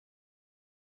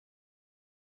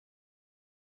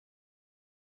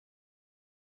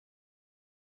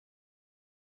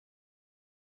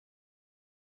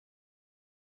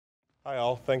Hi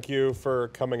all, thank you for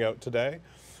coming out today.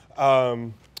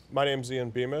 My name's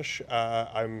Ian Beamish.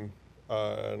 I'm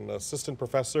an assistant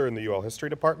professor in the UL History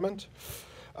Department.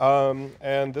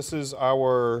 And this is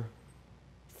our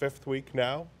 5th week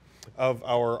now of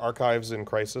our Archives in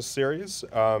Crisis series,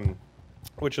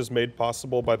 which is made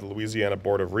possible by the Louisiana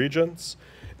Board of Regents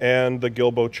and the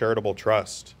Gilbo Charitable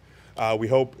Trust. We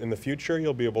hope in the future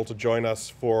you'll be able to join us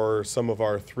for some of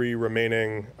our 3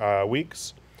 remaining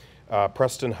weeks.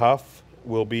 Preston Huff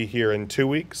will be here in 2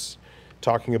 weeks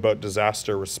talking about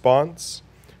disaster response,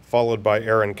 followed by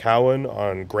Aaron Cowan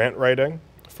on grant writing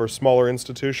for smaller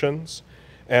institutions,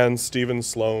 and Stephen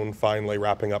Sloan finally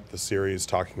wrapping up the series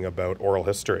talking about oral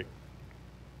history.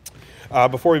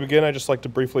 Before we begin, I'd just like to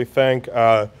briefly thank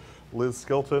Liz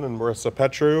Skilton and Marissa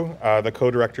Petru, the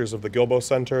co-directors of the Gilbo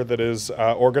Center that is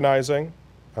organizing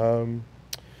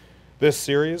this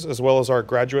series, as well as our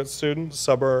graduate students,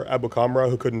 Sabr Abukamra,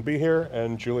 who couldn't be here,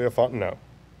 and Julia Fontenot.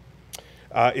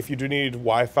 If you do need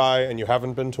Wi-Fi and you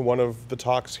haven't been to one of the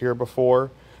talks here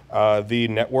before, the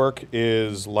network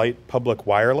is Light Public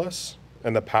Wireless,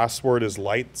 and the password is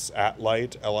lights at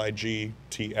light,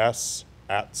 L-I-G-T-S,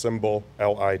 at symbol,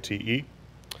 L-I-T-E.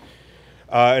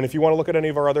 And if you want to look at any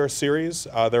of our other series,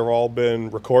 they've all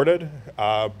been recorded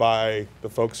by the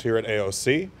folks here at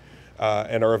AOC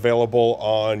and are available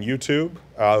on YouTube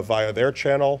via their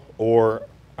channel or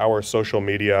our social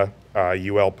media,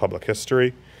 UL Public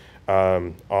History,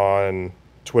 on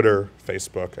Twitter,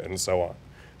 Facebook, and so on.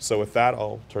 So with that,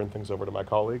 I'll turn things over to my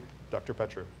colleague, Dr.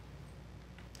 Petru.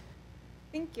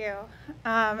 Thank you,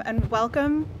 and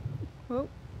welcome. Whoa.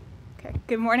 Okay.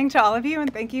 Good morning to all of you,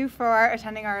 and thank you for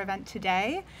attending our event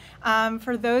today.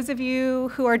 For those of you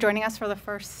who are joining us for the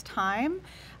first time,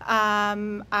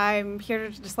 I'm here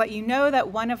to just let you know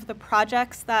that one of the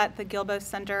projects that the Gilbo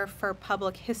Center for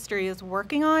Public History is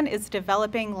working on is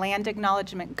developing land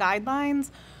acknowledgement guidelines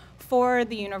for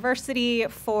the university,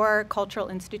 for cultural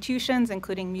institutions,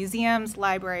 including museums,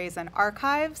 libraries, and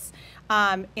archives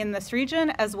in this region,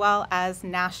 as well as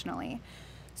nationally.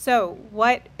 So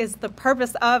what is the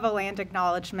purpose of a land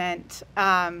acknowledgement?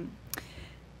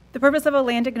 The purpose of a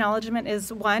land acknowledgement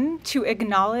is, 1, to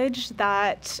acknowledge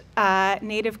that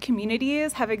Native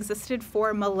communities have existed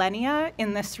for millennia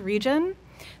in this region,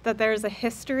 that there's a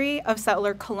history of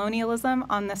settler colonialism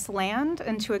on this land,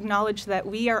 and to acknowledge that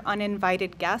we are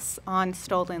uninvited guests on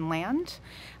stolen land,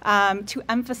 to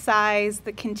emphasize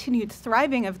the continued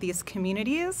thriving of these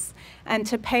communities, and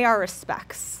to pay our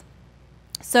respects.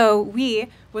 So we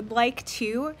would like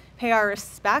to pay our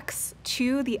respects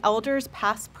to the elders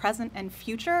past, present, and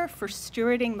future for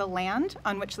stewarding the land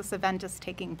on which this event is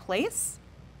taking place,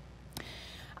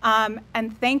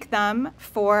 and thank them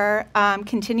for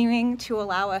continuing to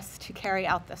allow us to carry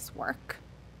out this work.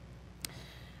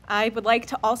 I would like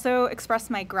to also express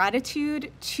my gratitude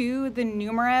to the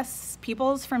numerous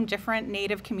peoples from different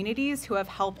Native communities who have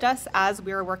helped us as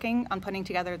we were working on putting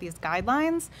together these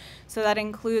guidelines. So that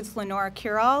includes Lenora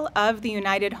Curall of the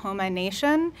United Homa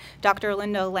Nation, Dr.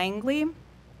 Linda Langley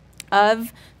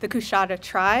of the Coushatta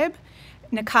Tribe,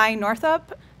 Nakai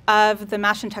Northup of the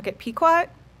Mashantucket Pequot,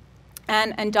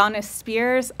 and Adonis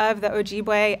Spears of the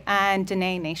Ojibwe and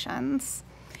Dene Nations.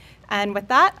 And with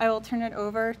that, I will turn it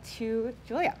over to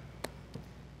Julia.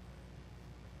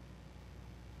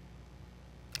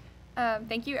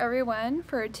 Thank you everyone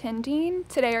for attending.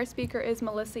 Today our speaker is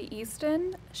Melissa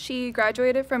Eastin. She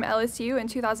graduated from LSU in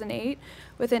 2008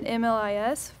 with an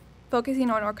MLIS focusing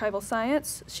on archival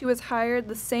science. She was hired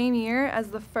the same year as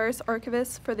the first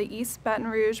archivist for the East Baton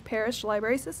Rouge Parish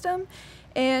Library System,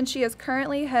 and she is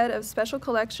currently head of special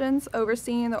collections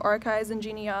overseeing the archives and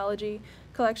genealogy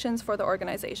collections for the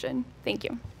organization. Thank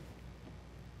you.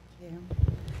 Thank you.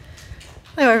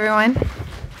 Hello, everyone.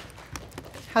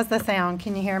 How's the sound?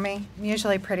 Can you hear me? I'm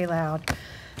usually pretty loud.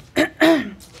 All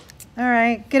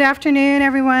right. Good afternoon,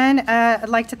 everyone. I'd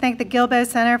like to thank the Gilbo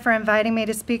Center for inviting me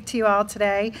to speak to you all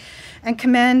today and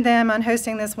commend them on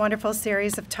hosting this wonderful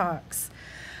series of talks.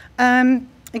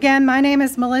 Again, my name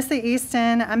is Melissa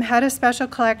Eastin. I'm head of special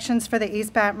collections for the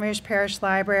East Baton Rouge Parish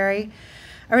Library.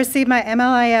 I received my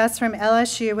MLIS from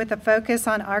LSU with a focus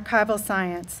on archival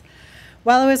science.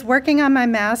 While I was working on my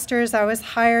master's, I was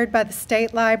hired by the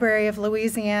State Library of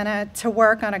Louisiana to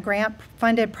work on a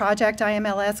grant-funded project,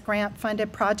 IMLS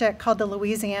grant-funded project called the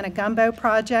Louisiana Gumbo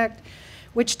Project,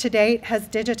 which to date has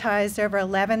digitized over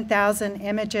 11,000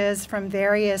 images from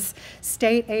various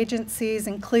state agencies,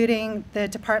 including the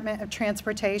Department of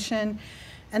Transportation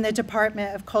and the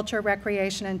Department of Culture,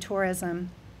 Recreation, and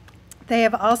Tourism. They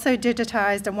have also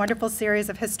digitized a wonderful series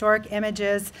of historic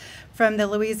images from the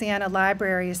Louisiana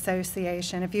Library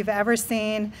Association. If you've ever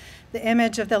seen the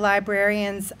image of the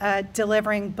librarians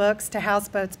delivering books to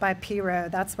houseboats by Piro,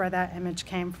 that's where that image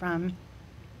came from.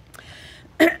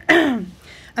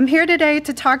 I'm here today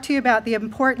to talk to you about the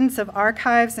importance of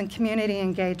archives and community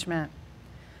engagement.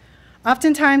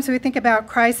 Oftentimes we think about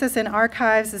crisis in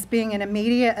archives as being an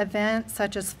immediate event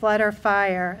such as flood or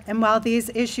fire, and while these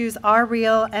issues are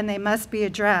real and they must be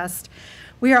addressed,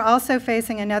 we are also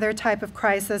facing another type of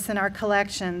crisis in our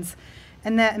collections,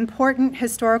 and that important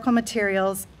historical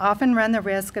materials often run the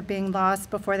risk of being lost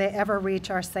before they ever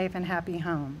reach our safe and happy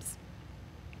homes.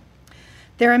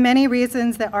 There are many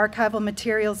reasons that archival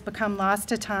materials become lost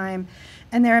to time,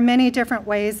 and there are many different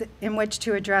ways in which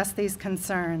to address these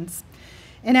concerns.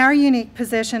 In our unique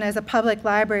position as a public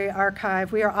library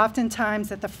archive, we are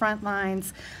oftentimes at the front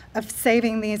lines of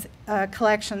saving these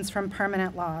collections from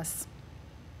permanent loss.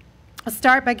 I'll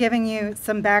start by giving you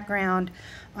some background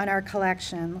on our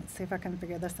collection. Let's see if I can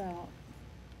figure this out.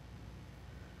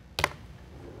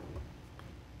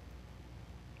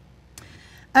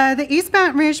 The East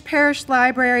Baton Rouge Parish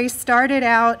Library started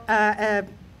out,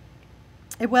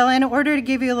 well, in order to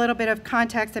give you a little bit of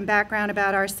context and background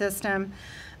about our system,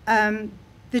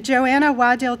 the Joanna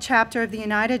Waddell chapter of the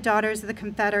United Daughters of the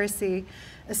Confederacy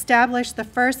established the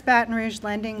first Baton Rouge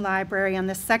lending library on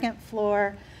the second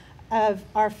floor of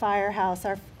our firehouse,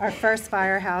 our first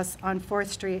firehouse on 4th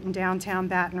Street in downtown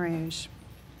Baton Rouge.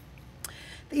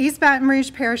 The East Baton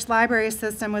Rouge Parish Library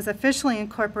System was officially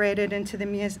incorporated into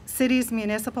the city's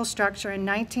municipal structure in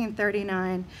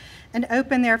 1939 and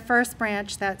opened their first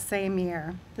branch that same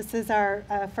year. This is our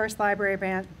first library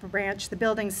branch. The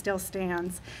building still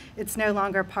stands. It's no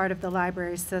longer part of the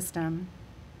library system.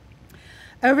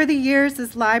 Over the years,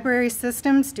 as library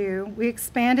systems do, we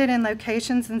expanded in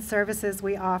locations and services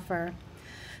we offer.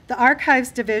 The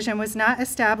Archives Division was not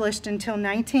established until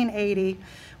 1980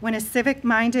 when a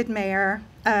civic-minded mayor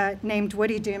named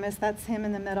Woody Dumas, that's him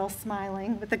in the middle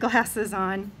smiling with the glasses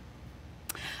on,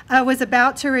 was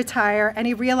about to retire, and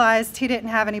he realized he didn't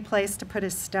have any place to put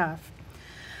his stuff.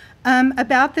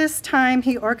 About this time,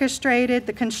 he orchestrated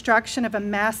the construction of a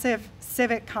massive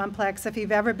civic complex. If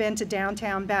you've ever been to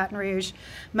downtown Baton Rouge,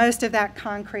 most of that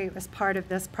concrete was part of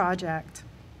this project.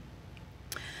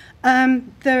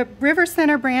 The River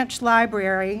Center Branch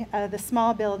Library, the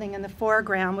small building in the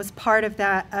foreground, was part of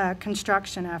that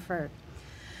construction effort.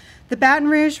 The Baton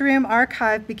Rouge Room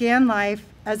Archive began life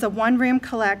as a one-room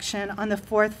collection on the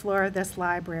 4th floor of this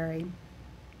library.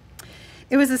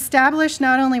 It was established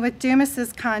not only with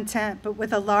Dumas's content, but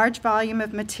with a large volume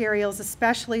of materials,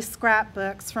 especially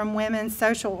scrapbooks from women's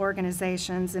social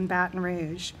organizations in Baton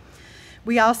Rouge.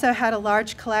 We also had a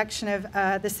large collection of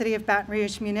the City of Baton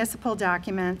Rouge municipal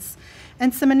documents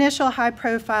and some initial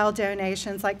high-profile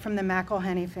donations, like from the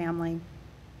McElhenney family.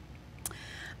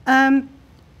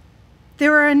 There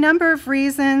were a number of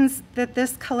reasons that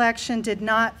this collection did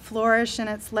not flourish in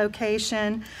its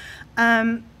location.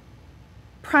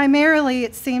 Primarily,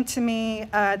 it seemed to me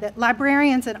that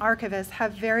librarians and archivists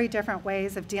have very different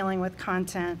ways of dealing with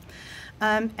content.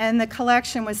 And the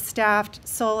collection was staffed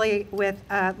solely with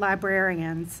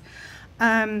librarians.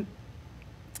 I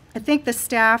think the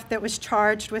staff that was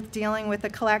charged with dealing with the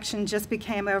collection just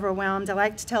became overwhelmed. I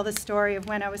like to tell the story of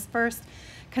when I was first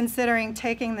considering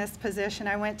taking this position.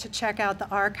 I went to check out the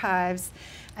archives,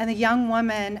 and the young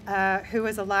woman who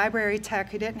was a library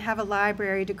tech who didn't have a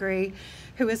library degree,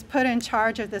 who was put in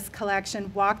charge of this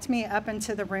collection, walked me up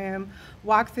into the room,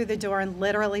 walked through the door, and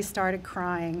literally started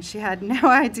crying. She had no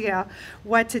idea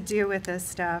what to do with this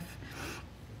stuff.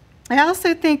 I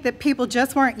also think that people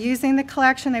just weren't using the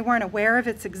collection. They weren't aware of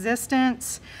its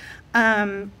existence.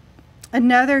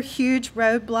 Another huge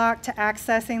roadblock to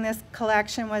accessing this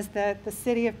collection was that the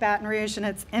City of Baton Rouge, in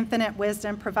its infinite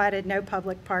wisdom, provided no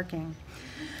public parking.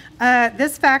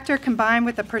 This factor, combined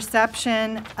with the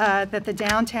perception that the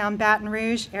downtown Baton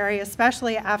Rouge area,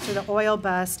 especially after the oil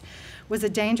bust, was a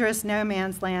dangerous no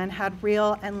man's land, had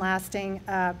real and lasting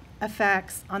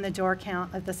effects on the door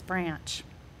count of this branch.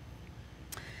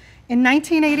 In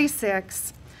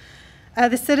 1986,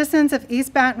 the citizens of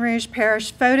East Baton Rouge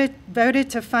Parish voted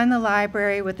to fund the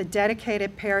library with a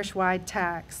dedicated parish-wide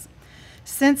tax.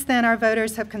 Since then, our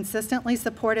voters have consistently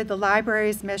supported the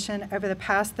library's mission over the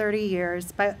past 30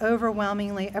 years by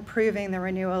overwhelmingly approving the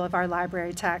renewal of our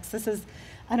library tax. This is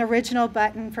an original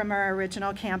button from our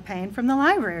original campaign from the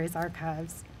library's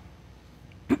archives.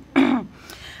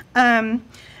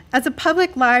 As a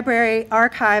public library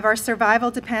archive, our survival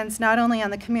depends not only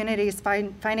on the community's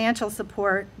financial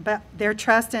support, but their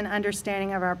trust and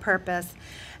understanding of our purpose.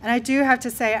 And I do have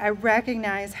to say, I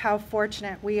recognize how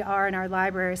fortunate we are in our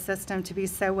library system to be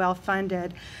so well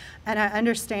funded. And I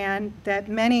understand that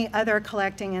many other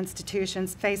collecting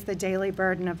institutions face the daily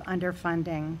burden of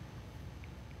underfunding.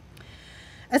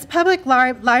 As public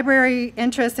library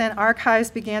interest in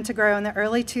archives began to grow in the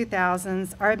early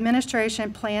 2000s, our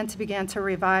administration planned to begin to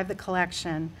revive the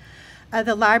collection.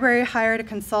 The library hired a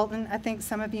consultant. I think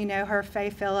some of you know her, Faye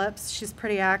Phillips. She's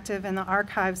pretty active in the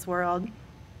archives world.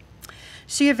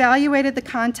 She evaluated the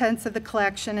contents of the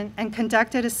collection and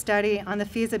conducted a study on the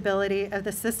feasibility of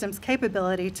the system's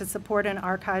capability to support an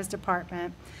archives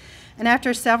department. And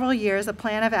after several years, a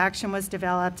plan of action was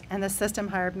developed, and the system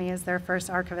hired me as their first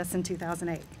archivist in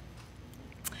 2008.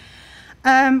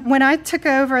 When I took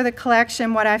over the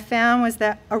collection, what I found was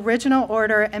that original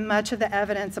order and much of the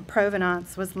evidence of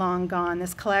provenance was long gone.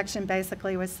 This collection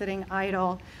basically was sitting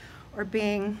idle or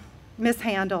being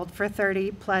mishandled for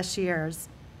 30+ years.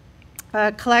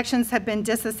 Collections have been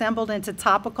disassembled into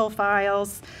topical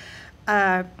files,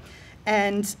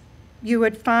 and you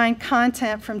would find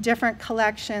content from different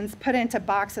collections put into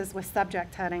boxes with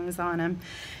subject headings on them.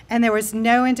 And there was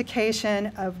no indication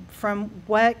of from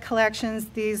what collections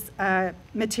these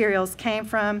materials came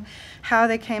from, how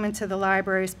they came into the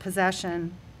library's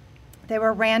possession. They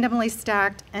were randomly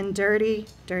stacked and dirty.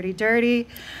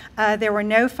 There were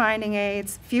no finding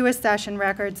aids, few accession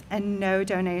records, and no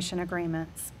donation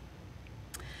agreements.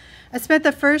 I spent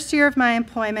the first year of my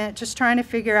employment just trying to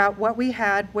figure out what we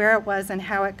had, where it was, and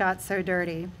how it got so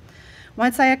dirty.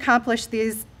 Once I accomplished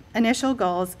these initial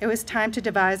goals, it was time to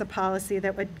devise a policy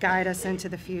that would guide us into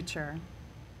the future.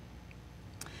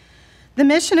 The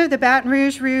mission of the Baton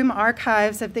Rouge Room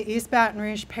Archives of the East Baton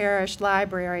Rouge Parish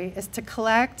Library is to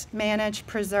collect, manage,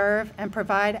 preserve, and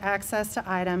provide access to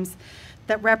items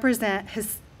that represent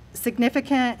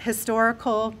significant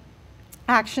historical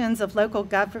actions of local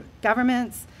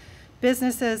governments,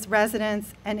 businesses,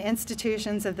 residents, and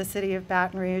institutions of the City of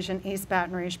Baton Rouge and East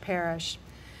Baton Rouge Parish.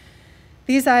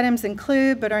 These items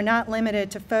include, but are not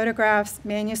limited to, photographs,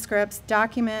 manuscripts,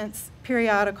 documents,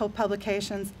 periodical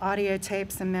publications, audio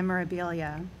tapes, and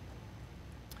memorabilia.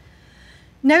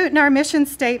 Note in our mission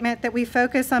statement that we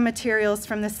focus on materials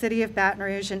from the City of Baton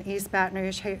Rouge and East Baton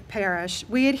Rouge Parish.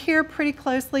 We adhere pretty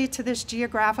closely to this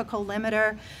geographical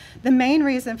limiter. The main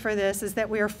reason for this is that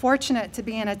we are fortunate to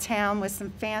be in a town with some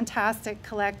fantastic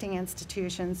collecting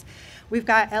institutions. We've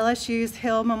got LSU's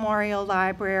Hill Memorial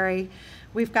Library,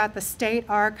 we've got the state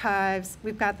archives,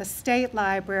 we've got the state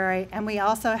library, and we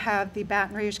also have the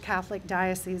Baton Rouge Catholic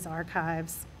Diocese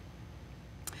Archives.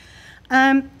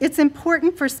 It's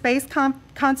important for space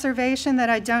conservation that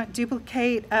I don't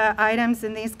duplicate items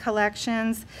in these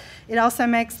collections. It also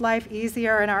makes life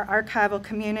easier in our archival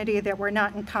community that we're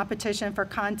not in competition for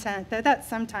content, though that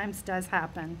sometimes does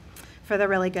happen for the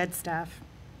really good stuff.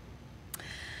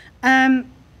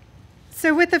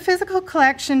 So with the physical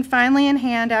collection finally in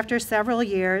hand after several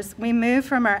years, we moved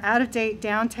from our out-of-date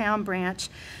downtown branch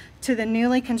to the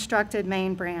newly constructed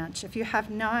main branch. If you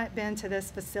have not been to this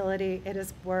facility, it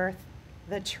is worth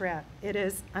the trip. It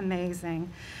is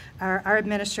amazing. Our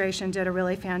administration did a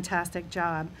really fantastic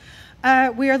job.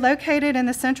 We are located in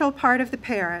the central part of the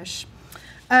parish.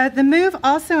 The move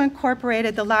also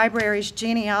incorporated the library's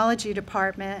genealogy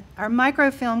department, our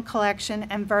microfilm collection,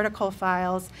 and vertical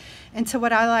files into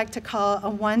what I like to call a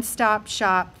one-stop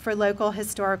shop for local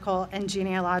historical and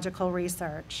genealogical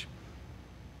research.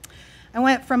 I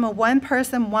went from a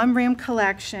one-person, one-room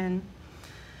collection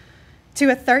to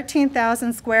a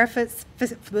 13,000 square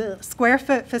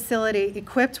foot facility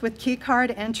equipped with key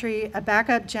card entry, a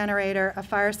backup generator, a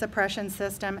fire suppression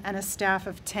system, and a staff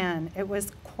of 10. It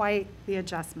was quite the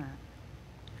adjustment.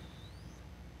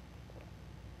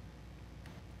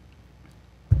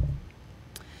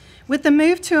 With the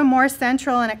move to a more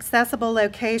central and accessible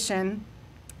location,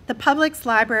 the public's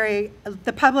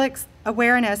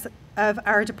awareness of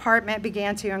our department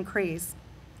began to increase.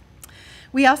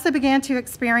 We also began to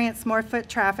experience more foot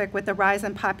traffic with the rise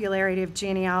in popularity of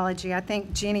genealogy. I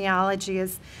think genealogy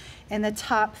is in the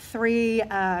top 3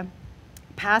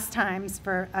 pastimes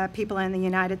for people in the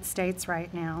United States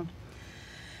right now.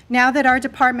 Now that our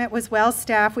department was well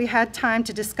staffed, we had time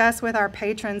to discuss with our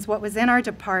patrons what was in our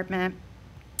department,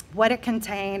 what it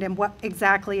contained, and what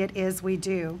exactly it is we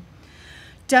do.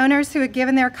 Donors who had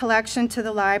given their collection to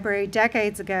the library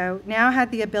decades ago now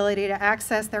had the ability to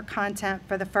access their content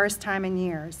for the first time in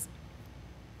years.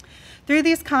 Through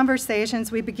these conversations,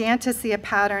 we began to see a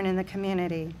pattern in the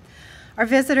community. Our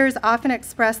visitors often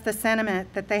expressed the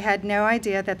sentiment that they had no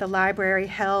idea that the library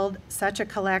held such a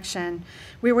collection.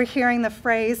 We were hearing the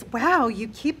phrase, "Wow, you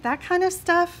keep that kind of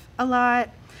stuff?" a lot.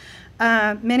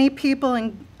 Many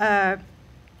people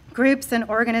groups and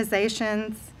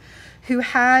organizations who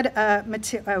had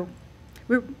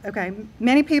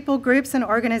many people, groups, and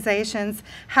organizations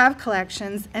have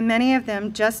collections, and many of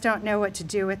them just don't know what to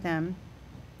do with them.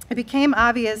 It became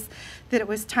obvious that it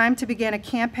was time to begin a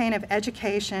campaign of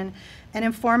education and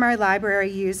inform our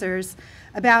library users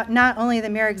about not only the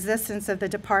mere existence of the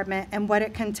department and what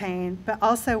it contained, but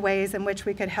also ways in which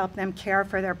we could help them care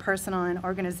for their personal and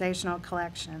organizational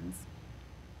collections.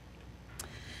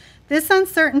 This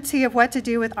uncertainty of what to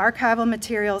do with archival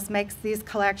materials makes these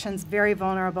collections very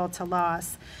vulnerable to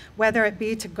loss, whether it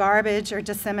be to garbage or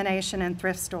dissemination in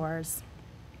thrift stores.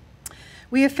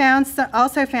 We have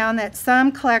also found that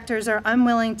some collectors are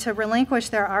unwilling to relinquish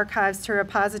their archives to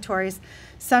repositories,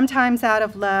 sometimes out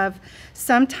of love,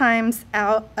 sometimes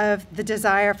out of the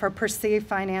desire for perceived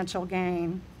financial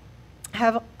gain.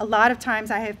 A lot of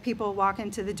times I have people walk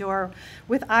into the door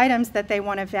with items that they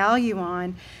want a value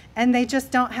on, and they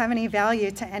just don't have any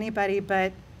value to anybody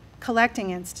but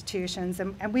collecting institutions,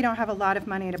 and we don't have a lot of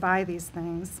money to buy these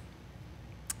things.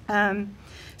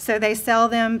 So they sell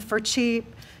them for cheap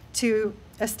to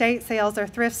estate sales or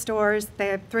thrift stores. They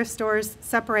have thrift stores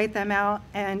separate them out,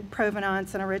 and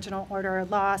provenance and original order are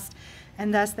lost,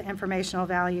 and thus the informational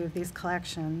value of these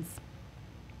collections.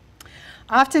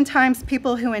 Oftentimes,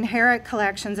 people who inherit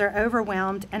collections are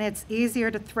overwhelmed, and it's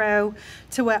easier to throw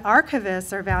to what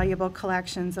archivists are valuable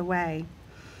collections away.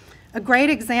 A great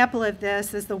example of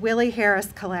this is the Willie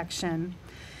Harris collection.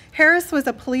 Harris was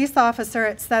a police officer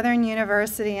at Southern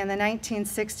University in the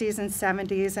 1960s and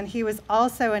 70s, and he was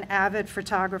also an avid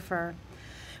photographer.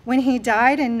 When he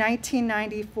died in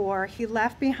 1994, he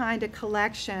left behind a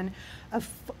collection of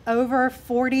over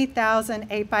 40,000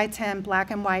 8x10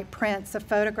 black and white prints of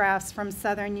photographs from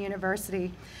Southern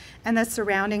University and the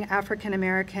surrounding African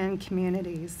American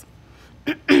communities.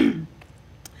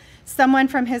 Someone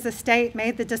from his estate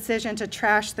made the decision to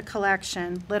trash the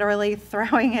collection, literally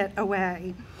throwing it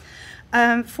away.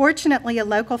 Fortunately, a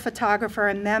local photographer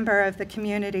and member of the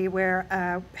community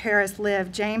where Harris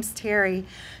lived, James Terry,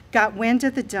 got wind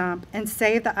of the dump and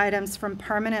saved the items from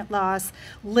permanent loss,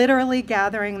 literally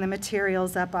gathering the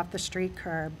materials up off the street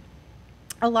curb.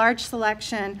 A large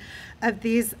selection of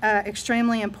these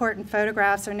extremely important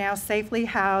photographs are now safely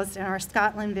housed in our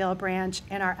Scotlandville branch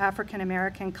in our African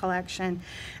American collection,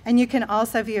 and you can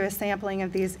also view a sampling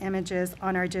of these images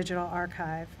on our digital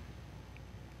archive.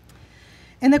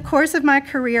 In the course of my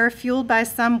career, fueled by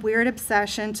some weird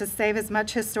obsession to save as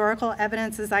much historical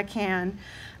evidence as I can,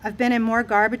 I've been in more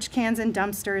garbage cans and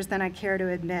dumpsters than I care to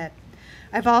admit.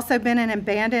 I've also been in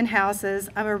abandoned houses.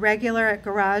 I'm a regular at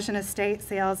garage and estate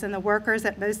sales, and the workers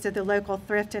at most of the local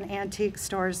thrift and antique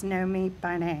stores know me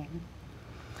by name.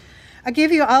 I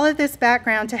give you all of this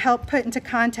background to help put into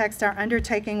context our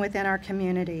undertaking within our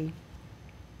community.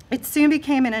 It soon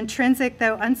became an intrinsic,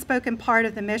 though unspoken, part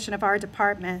of the mission of our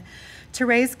department to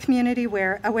raise community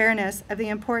awareness of the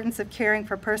importance of caring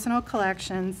for personal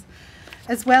collections,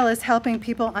 as well as helping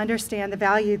people understand the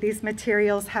value these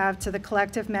materials have to the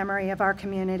collective memory of our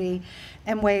community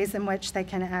and ways in which they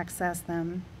can access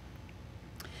them.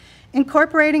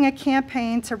 Incorporating a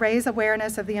campaign to raise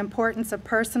awareness of the importance of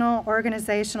personal,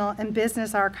 organizational, and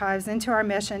business archives into our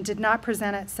mission did not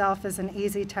present itself as an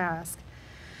easy task.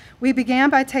 We began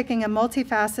by taking a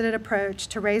multifaceted approach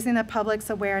to raising the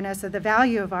public's awareness of the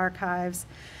value of archives,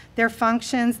 their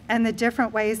functions, and the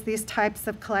different ways these types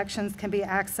of collections can be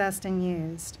accessed and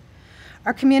used.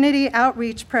 Our community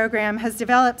outreach program has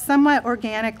developed somewhat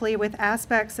organically with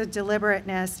aspects of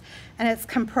deliberateness, and it's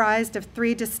comprised of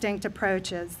 3 distinct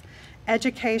approaches: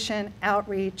 education,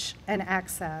 outreach, and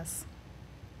access.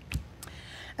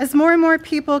 As more and more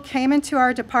people came into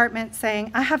our department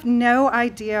saying, "I have no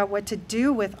idea what to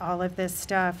do with all of this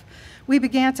stuff," we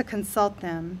began to consult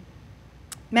them.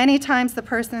 Many times the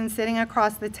person sitting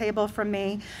across the table from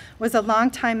me was a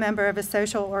longtime member of a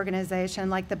social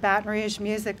organization like the Baton Rouge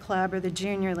Music Club or the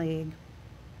Junior League.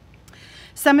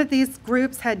 Some of these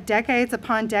groups had decades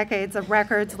upon decades of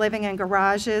records living in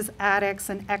garages, attics,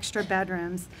 and extra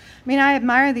bedrooms. I mean, I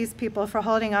admire these people for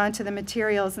holding on to the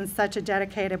materials in such a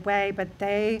dedicated way, but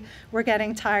they were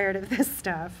getting tired of this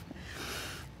stuff.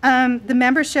 The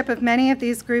membership of many of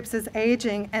these groups is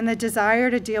aging, and the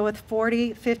desire to deal with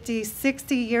 40, 50,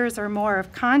 60 years or more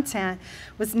of content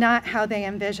was not how they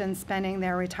envisioned spending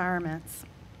their retirements.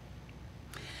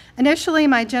 Initially,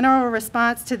 my general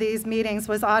response to these meetings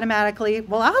was automatically,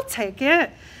 "Well, I'll take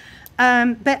it."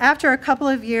 But after a couple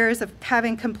of years of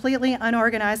having completely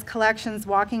unorganized collections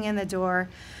walking in the door,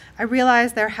 I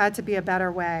realized there had to be a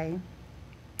better way.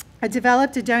 I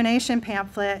developed a donation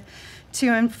pamphlet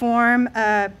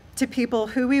to to people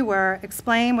who we were,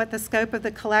 explain what the scope of the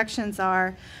collections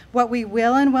are, what we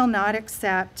will and will not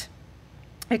accept,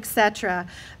 etc.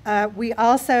 We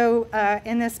also,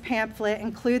 in this pamphlet,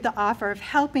 include the offer of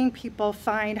helping people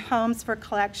find homes for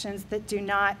collections that do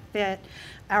not fit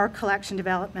our collection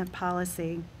development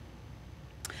policy.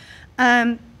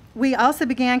 We also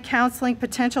began counseling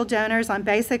potential donors on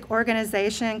basic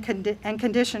organization and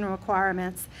condition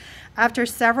requirements. After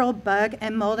several bug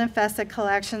and mold-infested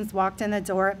collections walked in the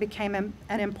door, it became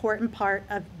an important part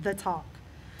of the talk.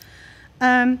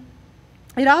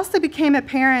 It also became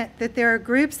apparent that there are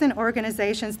groups and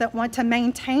organizations that want to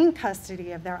maintain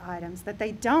custody of their items, that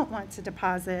they don't want to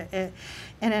deposit it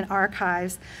in an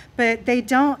archives, but they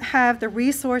don't have the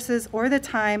resources or the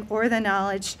time or the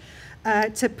knowledge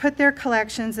to put their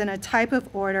collections in a type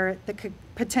of order that could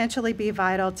potentially be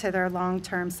vital to their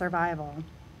long-term survival.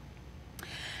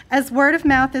 As word of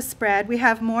mouth is spread, we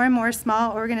have more and more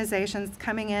small organizations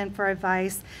coming in for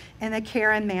advice in the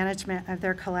care and management of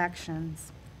their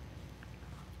collections.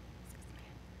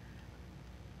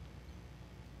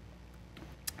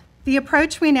 The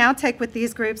approach we now take with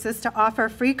these groups is to offer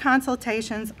free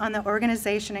consultations on the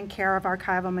organization and care of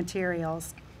archival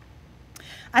materials.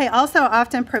 I also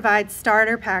often provide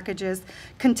starter packages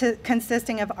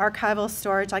consisting of archival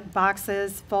storage like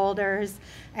boxes, folders,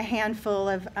 a handful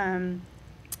of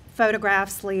photograph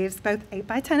sleeves, both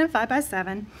 8x10 and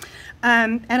 5x7,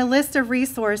 and a list of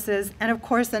resources, and of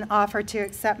course an offer to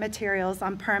accept materials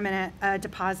on permanent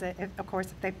deposit, if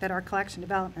they fit our collection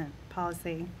development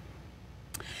policy.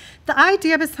 The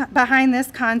idea behind this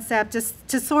concept is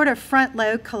to sort of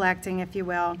front-load collecting, if you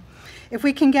will. If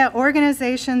we can get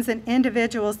organizations and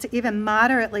individuals to even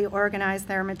moderately organize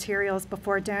their materials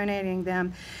before donating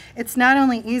them, it's not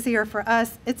only easier for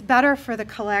us, it's better for the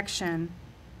collection.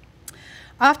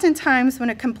 Oftentimes, when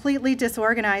a completely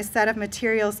disorganized set of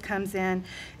materials comes in,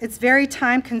 it's very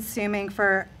time-consuming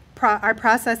for our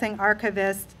processing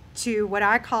archivists to what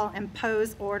I call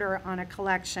impose order on a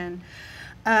collection.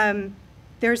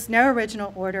 There's no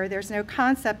original order. There's no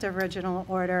concept of original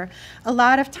order. A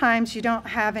lot of times you don't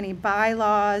have any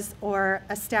bylaws or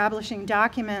establishing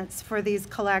documents for these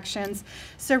collections,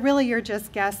 so really you're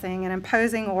just guessing, and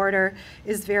imposing order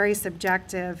is very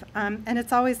subjective, and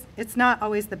it's not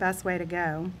always the best way to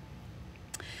go.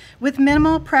 With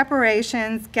minimal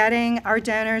preparations, getting our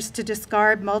donors to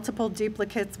discard multiple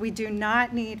duplicates, we do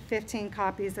not need 15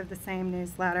 copies of the same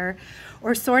newsletter,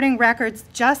 or sorting records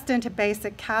just into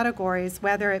basic categories,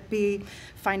 whether it be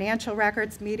financial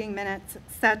records, meeting minutes,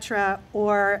 etc.,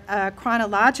 or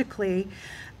chronologically.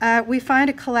 We find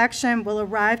a collection will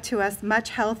arrive to us much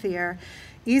healthier,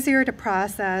 easier to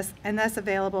process, and thus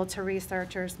available to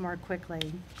researchers more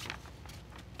quickly.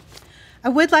 I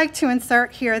would like to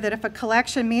insert here that if a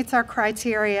collection meets our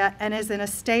criteria and is in a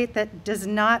state that does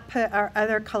not put our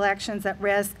other collections at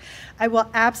risk, I will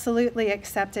absolutely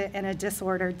accept it in a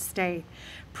disordered state.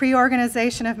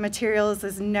 Pre-organization of materials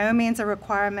is no means a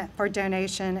requirement for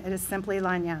donation. It is simply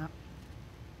lagniappe.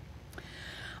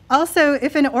 Also,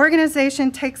 if an organization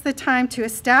takes the time to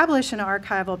establish an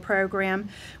archival program,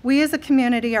 we as a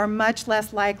community are much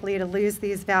less likely to lose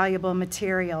these valuable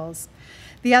materials.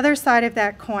 The other side of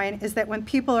that coin is that when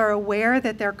people are aware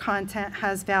that their content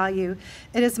has value,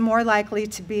 it is more likely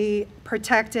to be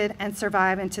protected and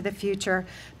survive into the future,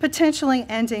 potentially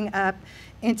ending up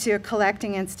into a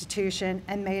collecting institution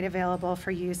and made available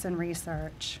for use and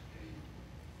research.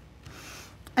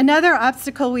 Another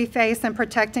obstacle we face in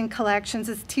protecting collections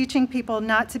is teaching people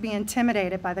not to be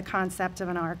intimidated by the concept of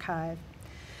an archive.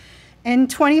 In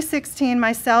 2016,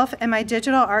 myself and my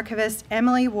digital archivist,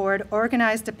 Emily Ward,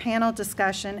 organized a panel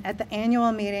discussion at the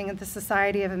annual meeting of the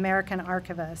Society of American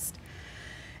Archivists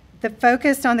that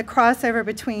focused on the crossover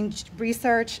between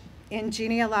research in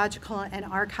genealogical and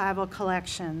archival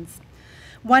collections.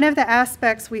 One of the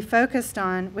aspects we focused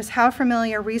on was how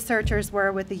familiar researchers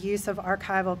were with the use of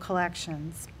archival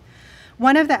collections.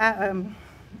 One of the,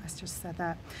 I just said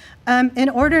that. In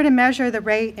order to measure the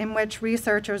rate in which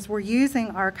researchers were using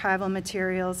archival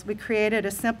materials, we created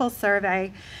a simple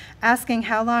survey asking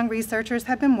how long researchers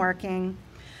had been working,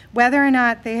 whether or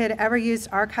not they had ever used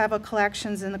archival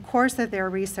collections in the course of their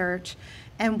research,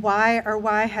 and why or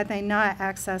why had they not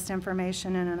accessed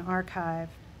information in an archive.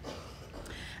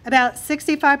 About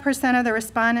 65% of the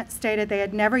respondents stated they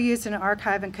had never used an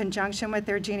archive in conjunction with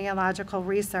their genealogical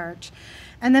research.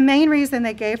 And the main reason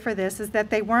they gave for this is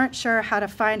that they weren't sure how to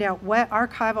find out what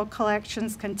archival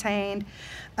collections contained,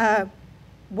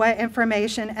 what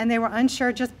information, and they were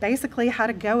unsure just basically how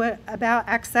to go about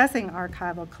accessing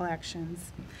archival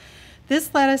collections.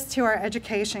 This led us to our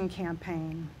education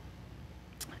campaign.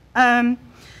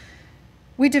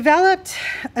 We developed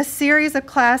a series of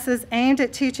classes aimed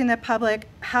at teaching the public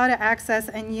how to access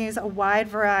and use a wide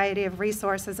variety of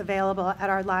resources available at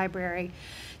our library.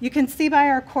 You can see by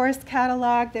our course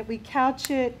catalog that we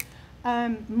couch it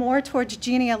more towards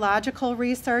genealogical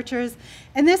researchers,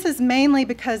 and this is mainly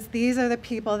because these are the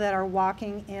people that are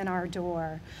walking in our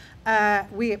door.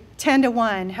 We 10 to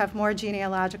 1 have more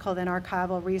genealogical than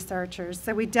archival researchers,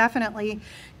 so we definitely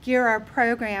gear our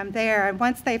program there, and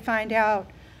once they find out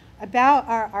about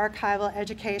our archival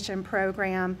education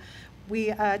program,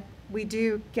 we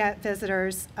do get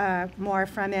visitors more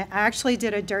from it. I actually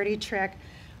did a dirty trick.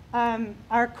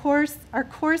 Our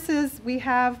courses, we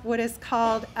have what is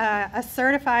called a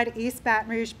certified East Baton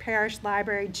Rouge Parish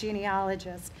Library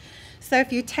genealogist. So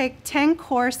if you take 10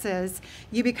 courses,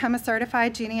 you become a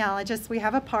certified genealogist. We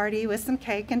have a party with some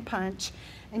cake and punch,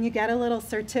 and you get a little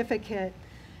certificate.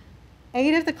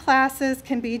 8 of the classes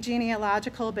can be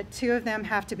genealogical, but 2 of them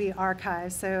have to be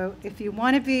archives. So if you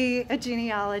want to be a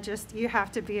genealogist, you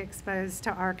have to be exposed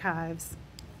to archives.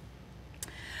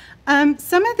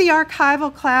 Some of the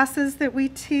archival classes that we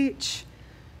teach,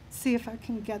 see if I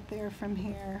can get there from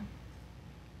here,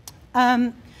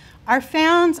 are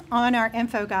found on our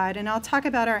info guide, and I'll talk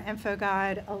about our info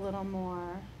guide a little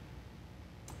more.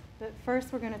 But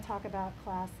first we're going to talk about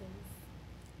classes.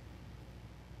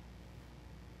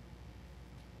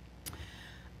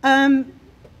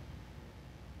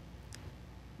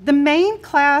 The main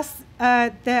class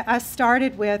that I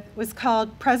started with was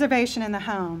called Preservation in the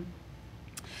Home.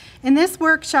 In this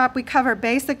workshop, we cover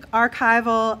basic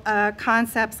archival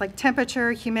concepts like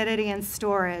temperature, humidity, and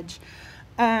storage.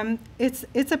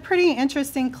 It's a pretty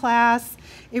interesting class.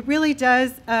 It really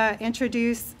does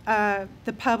introduce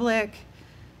the public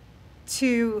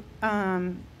to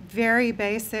very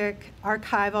basic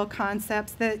archival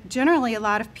concepts that generally a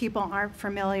lot of people aren't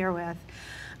familiar with.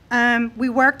 We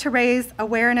work to raise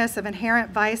awareness of inherent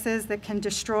vices that can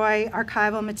destroy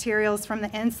archival materials from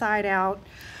the inside out.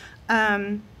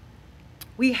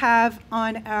 We have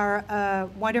on our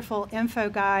wonderful info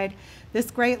guide this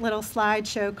great little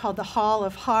slideshow called the Hall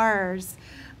of Horrors.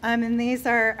 And these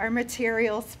are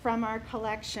materials from our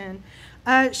collection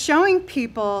showing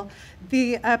people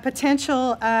the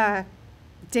potential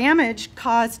damage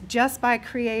caused just by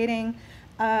creating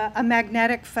a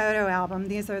magnetic photo album.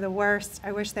 These are the worst.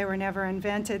 I wish they were never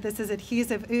invented. This is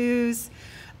adhesive ooze,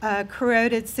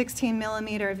 corroded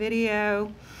 16mm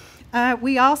video.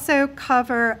 We also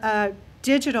cover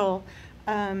digital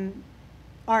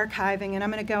archiving, and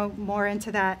I'm going to go more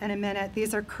into that in a minute.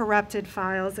 These are corrupted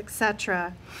files,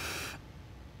 etc.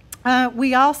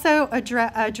 We also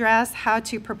address how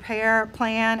to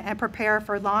plan and prepare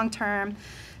for long-term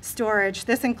storage.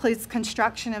 This includes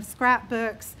construction of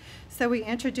scrapbooks. So we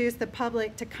introduce the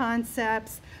public to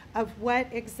concepts of what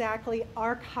exactly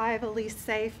archivally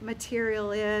safe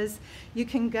material is. You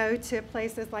can go to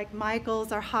places like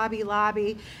Michael's or Hobby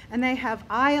Lobby, and they have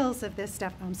aisles of this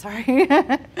stuff. I'm sorry,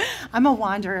 I'm a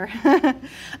wanderer.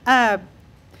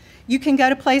 You can go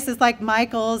to places like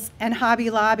Michael's and Hobby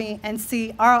Lobby and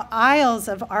see our aisles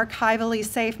of archivally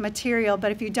safe material,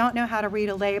 but if you don't know how to read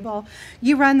a label,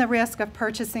 you run the risk of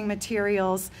purchasing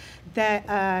materials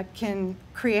that can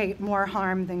create more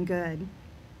harm than good.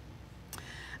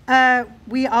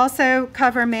 We also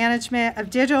cover management of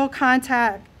digital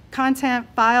content,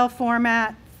 file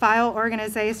format, file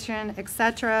organization,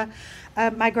 etc.,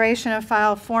 migration of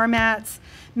file formats,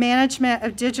 management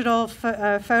of digital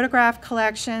photograph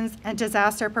collections, and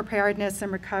disaster preparedness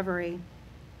and recovery.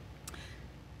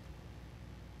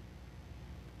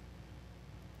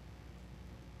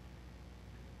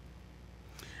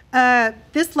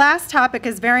 This last topic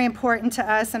is very important to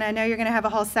us, and I know you're going to have a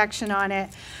whole section on it.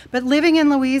 But living in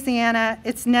Louisiana,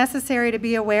 it's necessary to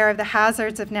be aware of the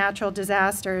hazards of natural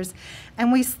disasters,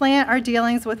 and we slant our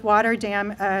dealings with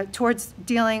towards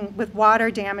dealing with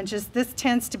water damages. This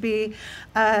tends to be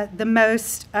the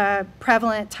most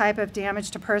prevalent type of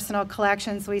damage to personal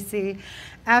collections we see.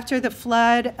 After the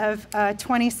flood of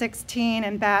 2016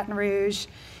 in Baton Rouge,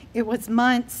 it was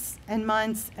months and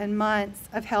months and months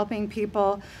of helping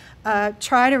people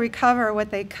try to recover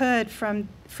what they could from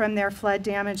their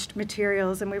flood-damaged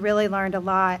materials, and we really learned a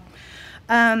lot.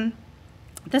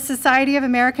 The Society of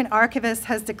American Archivists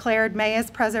has declared May as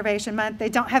Preservation Month. They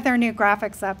don't have their new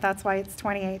graphics up, that's why it's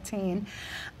 2018.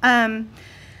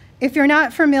 If you're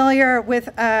not familiar with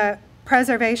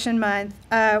Preservation Month,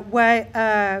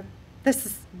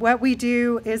 what we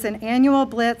do is an annual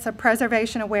blitz of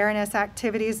preservation awareness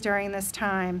activities during this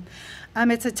time.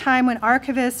 It's a time when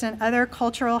archivists and other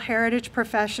cultural heritage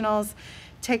professionals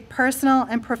take personal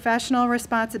and professional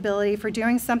responsibility for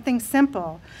doing something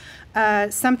simple,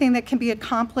 something that can be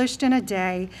accomplished in a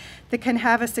day that can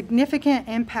have a significant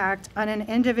impact on an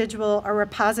individual or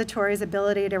repository's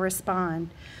ability to respond.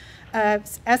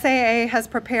 SAA has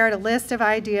prepared a list of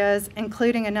ideas,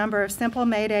 including a number of simple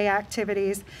Mayday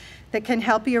activities that can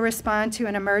help you respond to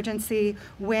an emergency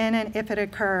when and if it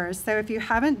occurs. So if you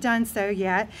haven't done so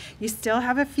yet, you still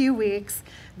have a few weeks.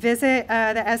 Visit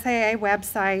the SAA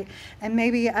website and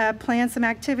maybe plan some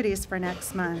activities for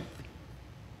next month.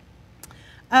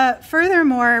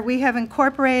 Furthermore, we have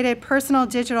incorporated personal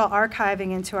digital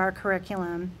archiving into our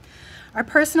curriculum. Our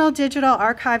personal digital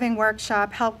archiving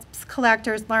workshop helps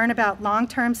collectors learn about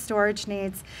long-term storage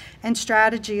needs and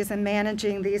strategies in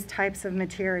managing these types of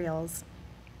materials.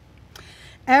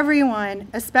 Everyone,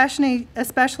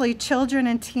 especially children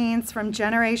and teens from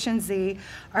Generation Z,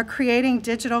 are creating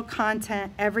digital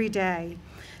content every day.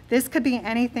 This could be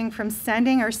anything from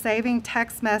sending or saving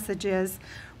text messages,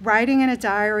 writing in a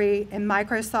diary in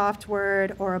Microsoft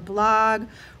Word or a blog,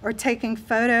 or taking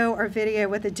photo or video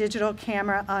with a digital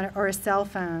camera or a cell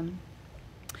phone.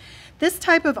 This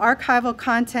type of archival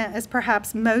content is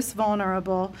perhaps most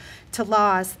vulnerable to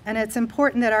loss, and it's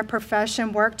important that our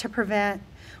profession work to prevent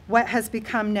what has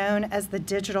become known as the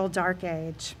digital dark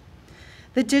age.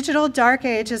 The digital dark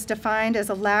age is defined as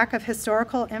a lack of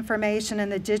historical information in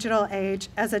the digital age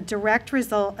as a direct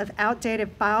result of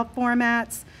outdated file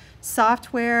formats,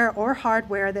 software, or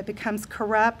hardware that becomes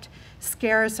corrupt,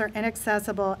 scarce, or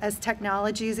inaccessible as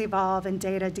technologies evolve and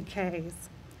data decays.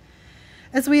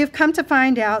 As we have come to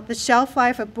find out, the shelf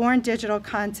life of born digital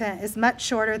content is much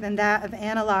shorter than that of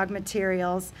analog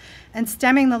materials, and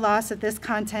stemming the loss of this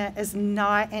content is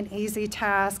not an easy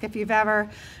task. If you've ever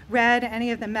read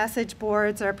any of the message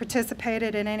boards or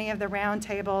participated in any of the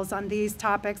roundtables on these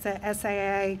topics at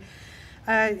SAA,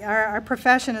 our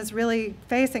profession is really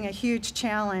facing a huge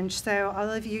challenge. So all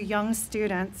of you young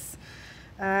students,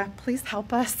 please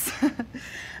help us.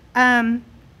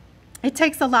 It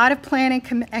takes a lot of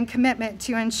planning and commitment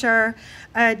to ensure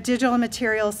digital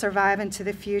materials survive into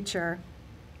the future.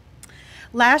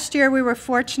 Last year, we were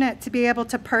fortunate to be able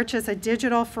to purchase a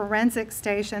digital forensic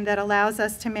station that allows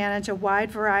us to manage a wide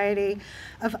variety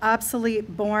of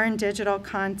obsolete born digital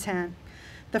content.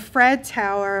 The Fred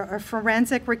Tower, or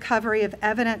Forensic Recovery of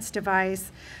Evidence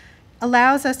device,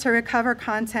 allows us to recover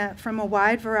content from a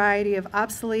wide variety of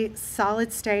obsolete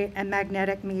solid state and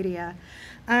magnetic media.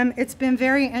 It's been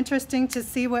very interesting to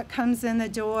see what comes in the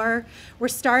door. We're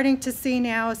starting to see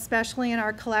now, especially in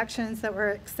our collections that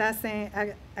we're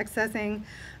accessing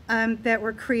that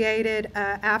were created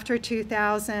after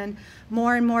 2000,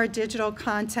 more and more digital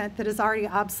content that is already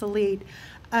obsolete.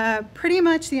 Pretty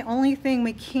much the only thing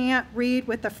we can't read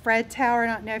with the Fred Tower,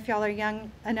 I don't know if y'all are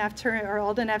young enough to, or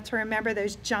old enough to remember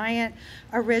those giant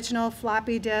original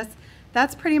floppy disks.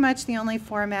 That's pretty much the only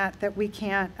format that we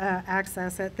can't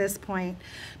access at this point.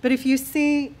 But if you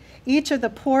see, each of the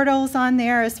portals on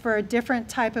there is for a different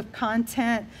type of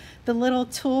content. The little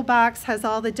toolbox has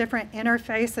all the different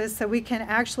interfaces, so we can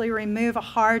actually remove a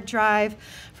hard drive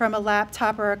from a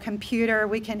laptop or a computer.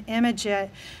 We can image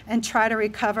it and try to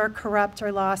recover corrupt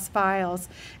or lost files.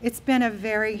 It's been a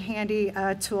very handy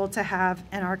tool to have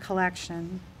in our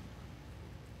collection.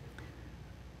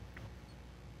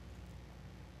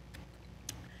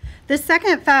 The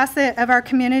second facet of our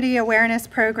community awareness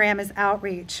program is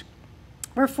outreach.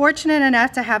 We're fortunate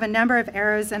enough to have a number of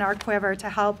arrows in our quiver to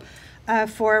help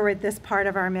forward this part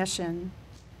of our mission.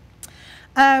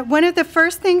 One of the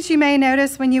first things you may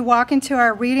notice when you walk into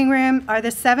our reading room are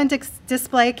the 7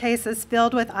 display cases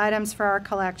filled with items for our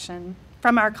collection,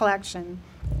 from our collection.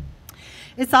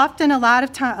 It's often a lot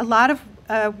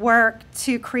of work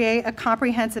to create a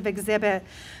comprehensive exhibit,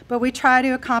 but we try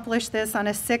to accomplish this on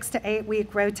a 6 to 8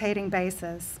 week rotating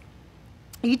basis.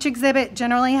 Each exhibit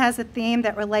generally has a theme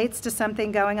that relates to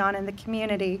something going on in the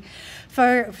community.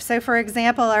 So for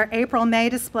example, our April-May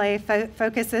display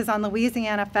focuses on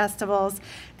Louisiana festivals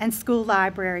and school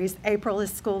libraries. April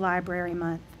is School Library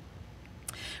Month.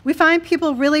 We find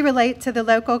people really relate to the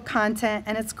local content,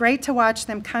 and it's great to watch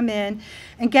them come in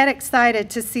and get excited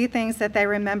to see things that they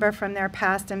remember from their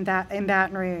past in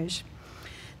Baton Rouge.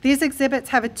 These exhibits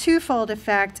have a twofold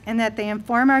effect in that they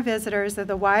inform our visitors of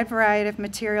the wide variety of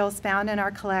materials found in our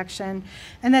collection,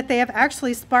 and that they have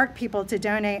actually sparked people to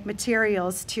donate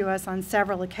materials to us on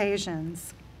several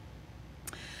occasions.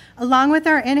 Along with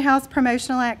our in-house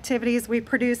promotional activities, we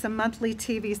produce a monthly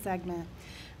TV segment.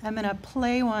 I'm going to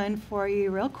play one for you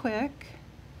real quick.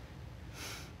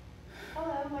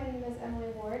 Hello, my name is Emily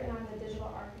Ward, and I'm the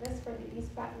digital archivist for the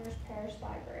East Baton Rouge Parish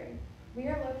Library. We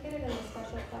are located in the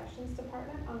Special Collections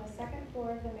Department on the 2nd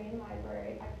floor of the main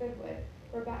library at Goodwood,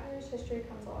 where Baton Rouge history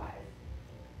comes alive.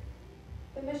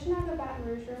 The mission of the Baton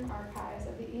Rouge Room Archives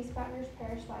of the East Baton Rouge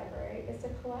Parish Library is to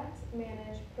collect,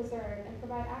 manage, preserve, and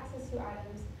provide access to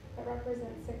items that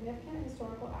represent significant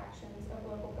historical actions of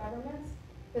local governments,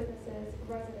 businesses,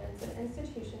 residents, and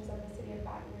institutions of the city of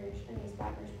Baton Rouge and East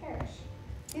Baton Rouge Parish.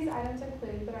 These items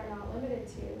include, but are not limited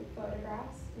to,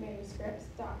 photographs,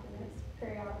 manuscripts, documents,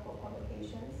 periodical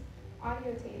publications,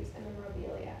 audio tapes, and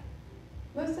memorabilia.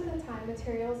 Most of the time,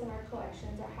 materials in our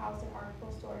collections are housed in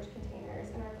archival storage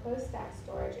containers in our closed-stack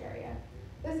storage area.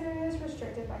 This area is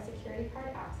restricted by security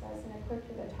card access and equipped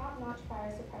with a top-notch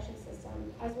fire suppression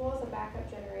system, as well as a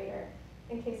backup generator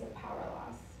in case of power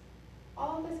loss.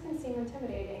 All of this can seem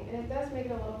intimidating, and it does make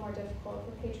it a little more difficult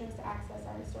for patrons to access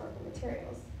our historical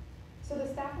materials. So the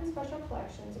staff in Special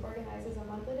Collections organizes a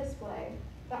monthly display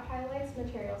that highlights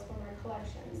materials from our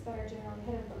collections that are generally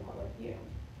hidden from public view.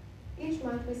 Each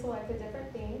month we select a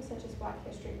different theme, such as Black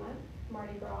History Month,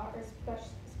 Mardi Gras, or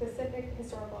specific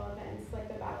historical events like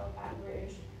the Battle of Baton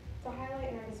Rouge to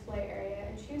highlight in our display area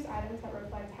and choose items that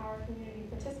reflect how our community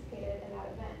participated in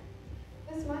that event.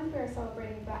 This month we are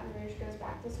celebrating Baton Rouge Goes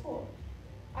Back to School.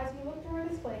 As you look through our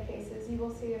display cases, you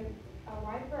will see a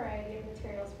wide variety of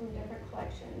materials from different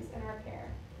collections in our care.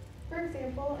 For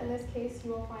example, in this case,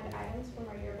 you will find items from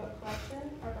our yearbook collection,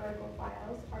 our vertical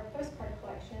files, our postcard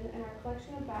collection, and our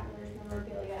collection of Baton Rouge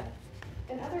memorabilia.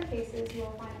 In other cases, you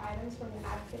will find items from the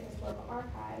Advocate Historical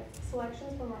Archive,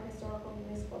 selections from our historical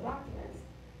municipal documents,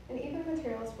 and even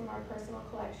materials from our personal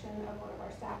collection of one of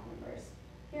our staff members.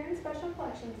 Here in Special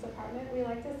Collections Department, we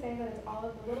like to say that it's all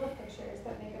of the little pictures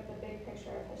that make up the big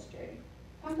picture of history.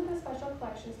 Come to the Special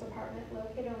Collections Department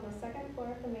located on the second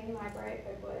floor of the main library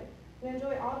at Goodwood, and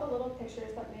enjoy all the little pictures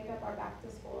that make up our back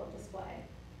to school display.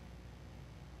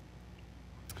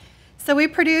 So we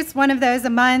produce one of those a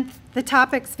month. The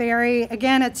topics vary.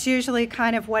 Again, it's usually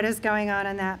kind of what is going on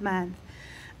in that month.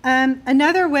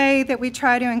 Another way that we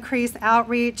try to increase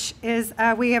outreach is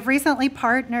we have recently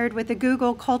partnered with the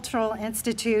Google Cultural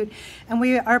Institute, and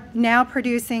we are now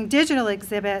producing digital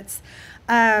exhibits,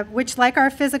 which, like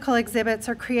our physical exhibits,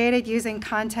 are created using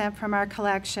content from our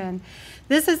collection.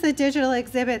 This is the digital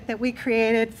exhibit that we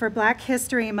created for Black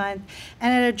History Month,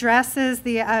 and it addresses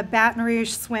the Baton Rouge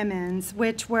swim-ins,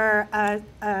 which were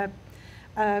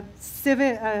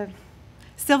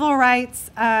civil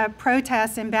rights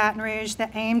protests in Baton Rouge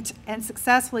that aimed and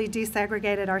successfully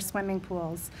desegregated our swimming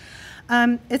pools.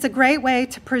 It's a great way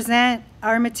to present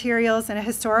our materials in a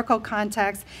historical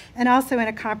context and also in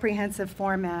a comprehensive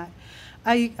format.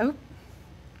 Not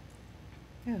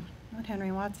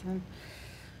Henry Watson.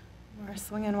 We're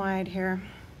swinging wide here.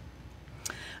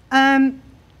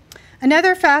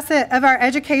 Another facet of our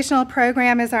educational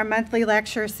program is our monthly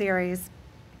lecture series.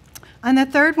 On the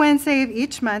third Wednesday of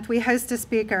each month, we host a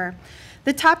speaker.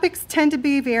 The topics tend to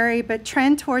be varied, but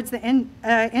trend towards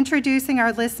introducing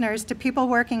our listeners to people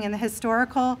working in the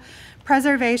historical,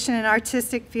 preservation, and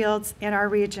artistic fields in our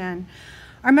region.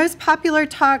 Our most popular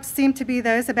talks seem to be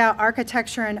those about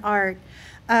architecture and art.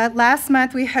 Last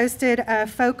month, we hosted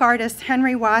folk artist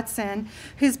Henry Watson,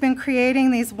 who's been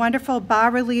creating these wonderful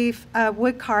bas-relief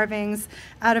wood carvings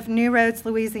out of New Roads,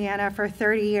 Louisiana for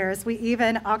 30 years. We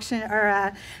even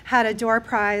had a door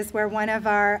prize where one of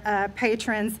our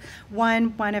patrons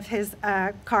won one of his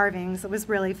carvings. It was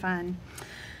really fun.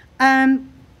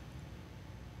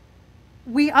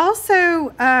 We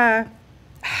also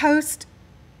host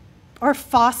or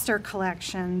foster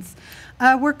collections.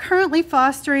 We're currently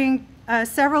fostering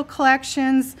several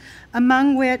collections,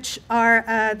 among which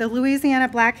are the Louisiana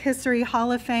Black History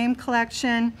Hall of Fame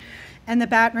collection and the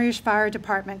Baton Rouge Fire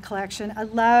Department collection. I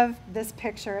love this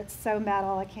picture. It's so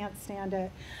metal. I can't stand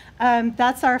it.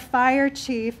 That's our fire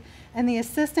chief and the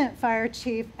assistant fire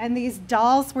chief, and these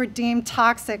dolls were deemed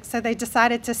toxic, so they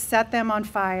decided to set them on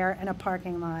fire in a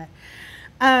parking lot.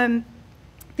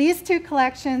 These two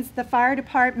collections, the Fire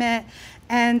Department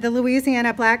and the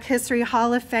Louisiana Black History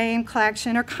Hall of Fame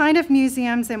collection, are kind of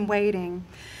museums in waiting.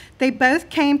 They both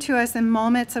came to us in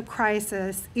moments of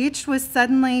crisis. Each was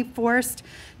suddenly forced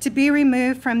to be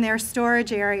removed from their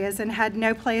storage areas and had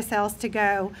no place else to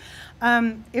go.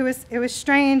 It was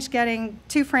strange getting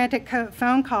two frantic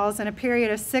phone calls in a period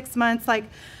of 6 months, like,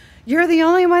 "You're the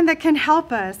only one that can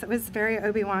help us." It was very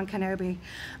Obi-Wan Kenobi.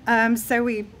 So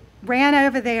we ran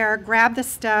over there, grabbed the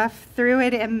stuff, threw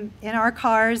it in our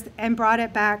cars, and brought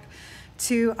it back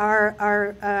to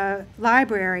our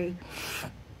library.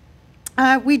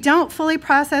 We don't fully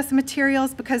process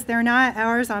materials because they're not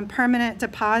ours on permanent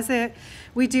deposit.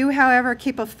 We do, however,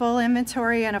 keep a full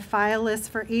inventory and a file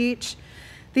list for each.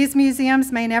 These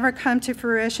museums may never come to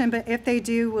fruition, but if they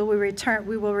do, we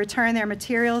will return their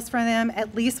materials for them.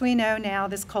 At least we know now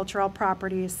this cultural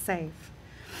property is safe.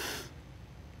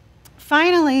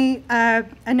 Finally,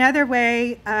 another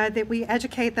way that we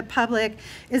educate the public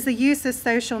is the use of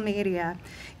social media.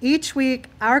 Each week,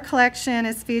 our collection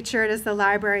is featured as the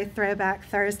Library Throwback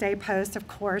Thursday post, of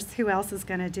course. Who else is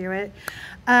going to do it?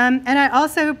 And I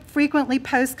also frequently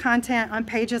post content on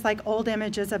pages like Old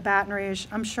Images of Baton Rouge.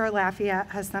 I'm sure Lafayette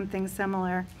has something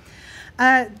similar.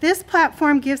 This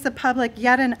platform gives the public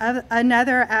yet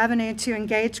another avenue to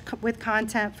engage with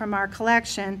content from our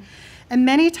collection. And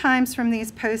many times from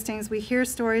these postings, we hear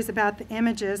stories about the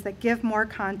images that give more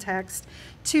context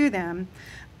to them.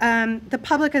 The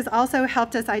public has also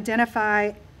helped us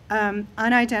identify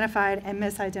unidentified and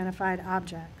misidentified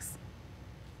objects.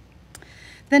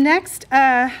 The next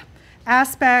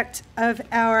aspect of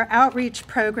our outreach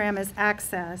program is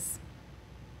access.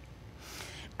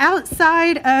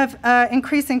 Outside of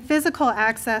increasing physical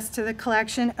access to the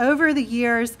collection, over the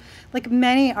years, like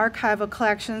many archival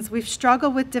collections, we've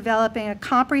struggled with developing a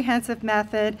comprehensive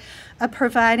method of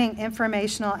providing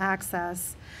informational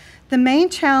access. The main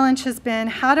challenge has been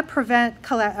how to present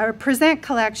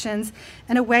collections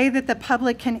in a way that the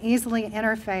public can easily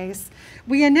interface.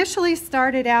 We initially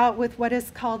started out with what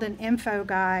is called an info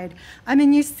guide. I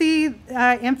mean, you see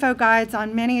info guides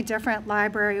on many different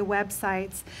library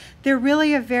websites. They're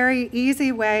really a very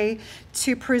easy way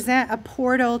to present a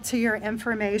portal to your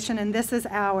information, and this is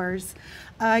ours.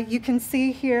 You can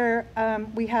see here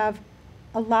we have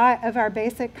a lot of our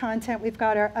basic content. We've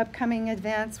got our upcoming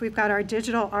events. We've got our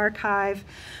digital archive.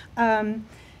 Down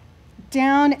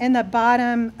in the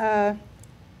bottom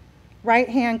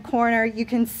right-hand corner, you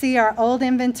can see our old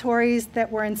inventories that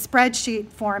were in spreadsheet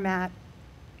format.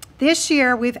 This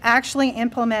year, we've actually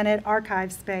implemented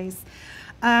Archive Space.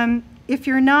 If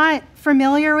you're not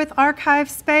familiar with Archive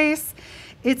Space,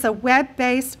 it's a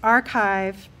web-based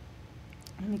archive.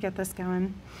 Let me get this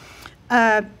going.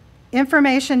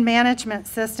 Information management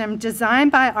system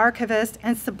designed by archivists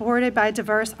and supported by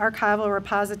diverse archival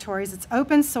repositories. It's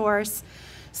open source,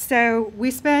 so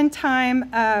we spend time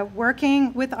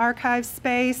working with Archive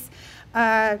Space,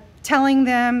 telling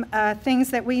them things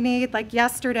that we need. Like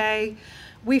yesterday,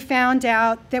 we found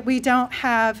out that we don't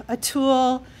have a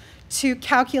tool to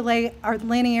calculate our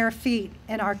linear feet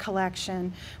in our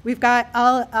collection. We've got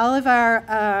all of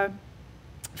our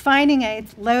finding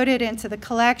aids loaded into the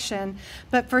collection,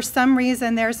 but for some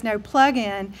reason there's no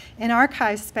plug-in in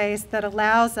Archive Space that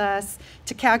allows us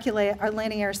to calculate our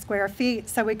linear square feet.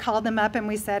 So we called them up and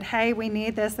we said, hey, we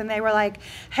need this, and they were like,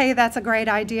 hey, that's a great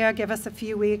idea, give us a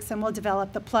few weeks and we'll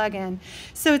develop the plug-in.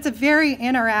 So it's a very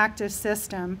interactive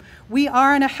system. We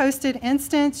are in a hosted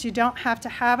instance. You don't have to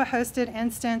have a hosted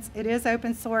instance. It is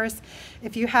open source.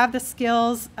 If you have the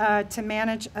skills to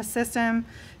manage a system,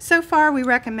 so far we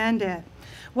recommend it.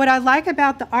 What I like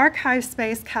about the Archive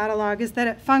Space catalog is that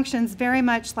it functions very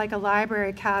much like a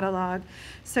library catalog.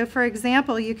 So for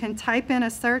example, you can type in a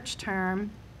search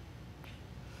term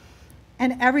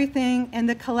and everything in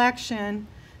the collection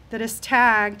that is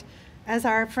tagged as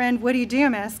our friend Woody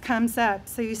Dumas comes up.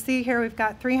 So you see here we've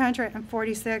got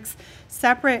 346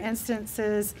 separate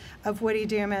instances of Woody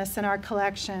Dumas in our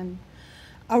collection.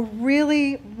 A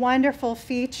really wonderful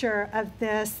feature of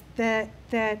this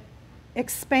that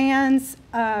expands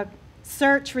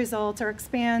search results or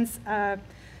expands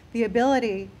the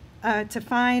ability to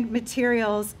find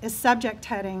materials is subject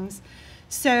headings.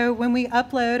 So when we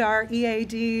upload our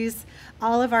EADs,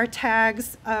 all of our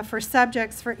tags for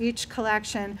subjects for each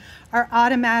collection are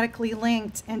automatically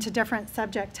linked into different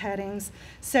subject headings.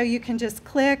 So you can just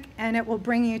click and it will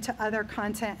bring you to other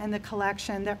content in the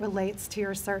collection that relates to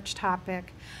your search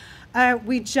topic.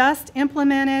 We just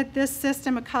implemented this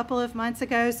system a couple of months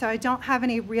ago, so I don't have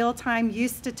any real-time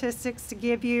use statistics to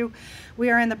give you. We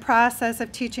are in the process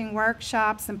of teaching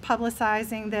workshops and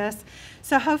publicizing this.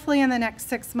 So hopefully in the next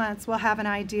 6 months, we'll have an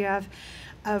idea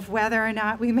of whether or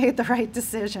not we made the right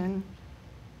decision.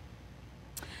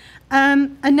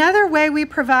 Another way we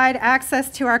provide access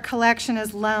to our collection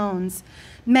is loans.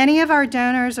 Many of our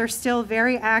donors are still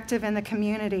very active in the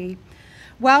community.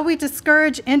 While we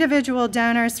discourage individual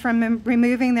donors from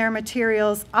removing their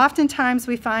materials, oftentimes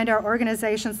we find our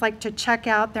organizations like to check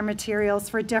out their materials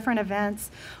for different events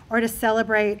or to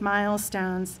celebrate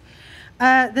milestones.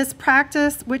 This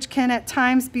practice, which can at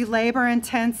times be labor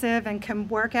intensive and can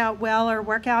work out well or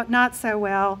work out not so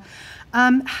well,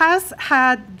 has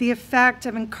had the effect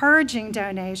of encouraging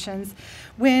donations.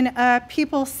 When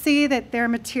people see that their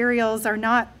materials are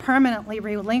not permanently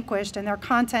relinquished and their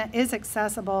content is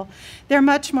accessible, they're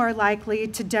much more likely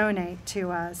to donate to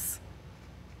us.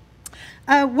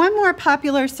 One more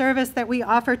popular service that we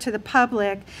offer to the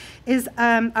public is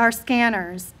our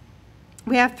scanners.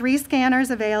 We have 3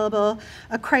 scanners available,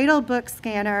 a Cradle book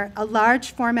scanner, a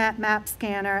large format map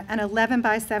scanner, and 11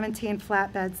 by 17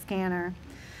 flatbed scanner.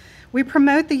 We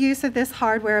promote the use of this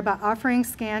hardware by offering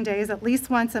scan days at least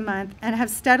once a month and have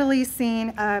steadily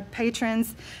seen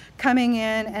patrons coming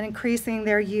in and increasing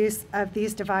their use of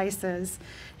these devices.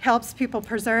 Helps people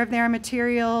preserve their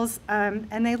materials,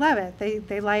 and they love it.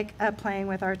 They like playing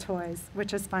with our toys,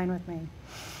 which is fine with me.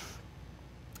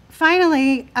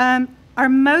 Finally, our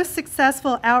most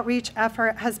successful outreach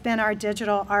effort has been our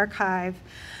digital archive.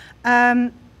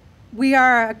 We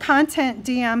are a content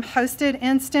DM hosted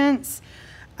instance,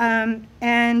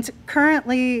 and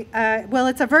currently, well,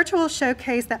 it's a virtual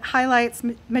showcase that highlights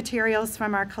materials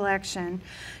from our collection.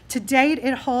 To date,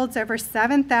 it holds over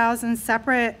 7,000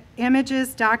 separate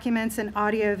images, documents, and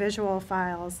audio-visual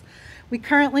files. We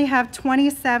currently have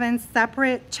 27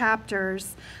 separate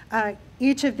chapters.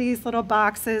 Each of these little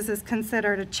boxes is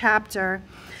considered a chapter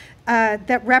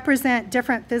that represent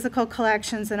different physical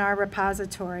collections in our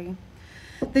repository.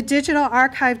 The digital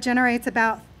archive generates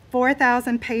about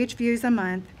 4,000 page views a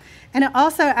month, and it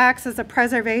also acts as a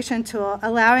preservation tool,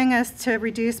 allowing us to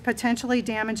reduce potentially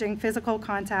damaging physical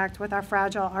contact with our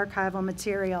fragile archival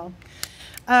material.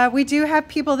 We do have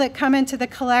people that come into the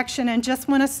collection and just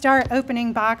want to start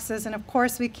opening boxes, and of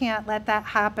course we can't let that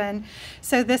happen.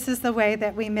 So this is the way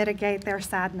that we mitigate their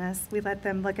sadness. We let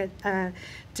them look at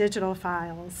digital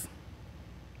files.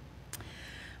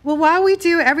 Well, while we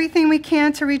do everything we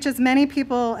can to reach as many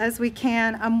people as we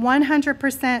can, I'm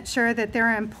 100% sure that there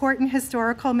are important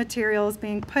historical materials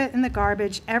being put in the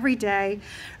garbage every day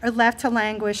or left to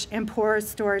languish in poor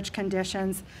storage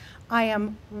conditions. I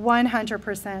am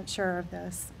 100% sure of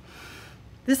this.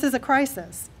 This is a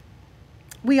crisis.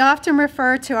 We often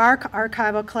refer to our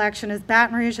archival collection as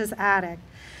Baton Rouge's attic.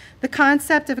 The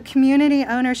concept of a community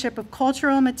ownership of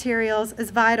cultural materials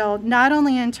is vital, not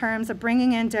only in terms of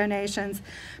bringing in donations,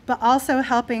 but also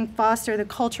helping foster the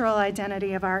cultural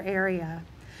identity of our area.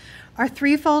 Our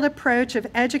threefold approach of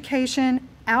education,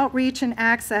 outreach, and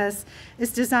access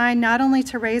is designed not only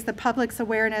to raise the public's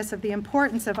awareness of the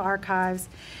importance of archives,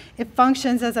 it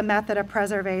functions as a method of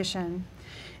preservation,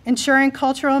 ensuring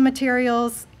cultural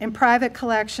materials in private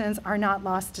collections are not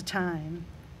lost to time.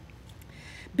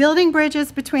 Building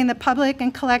bridges between the public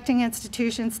and collecting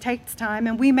institutions takes time,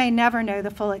 and we may never know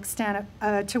the full extent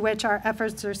to which our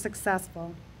efforts are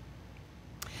successful.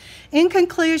 In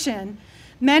conclusion,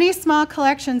 many small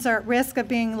collections are at risk of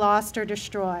being lost or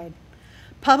destroyed.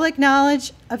 Public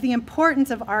knowledge of the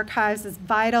importance of archives is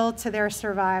vital to their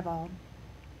survival.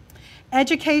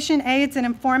 Education aids in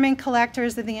informing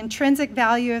collectors of the intrinsic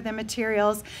value of the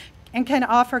materials and can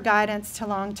offer guidance to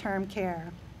long-term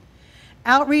care.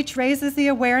 Outreach raises the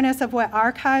awareness of what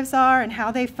archives are and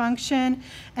how they function,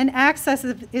 and access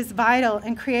is vital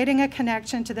in creating a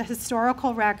connection to the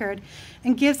historical record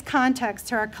and gives context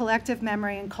to our collective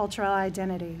memory and cultural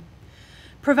identity.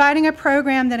 Providing a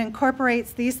program that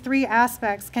incorporates these 3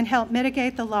 aspects can help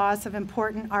mitigate the loss of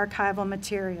important archival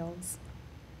materials.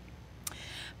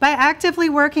 By actively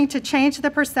working to change the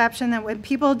perception that when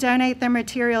people donate their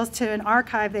materials to an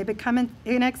archive, they become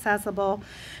inaccessible,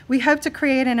 we hope to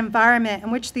create an environment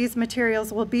in which these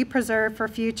materials will be preserved for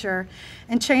future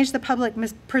and change the public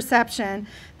perception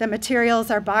that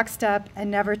materials are boxed up and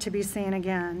never to be seen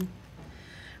again.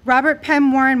 Robert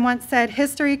Penn Warren once said,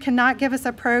 "History cannot give us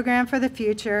a program for the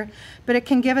future, but it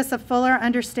can give us a fuller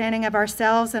understanding of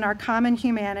ourselves and our common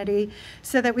humanity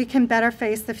so that we can better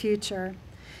face the future."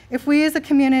 If we as a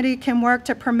community can work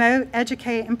to promote,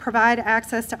 educate, and provide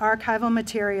access to archival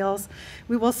materials,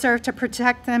 we will serve to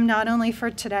protect them not only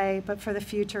for today, but for the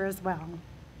future as well.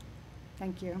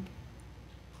 Thank you.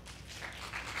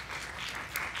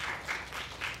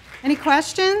 Any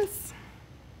questions?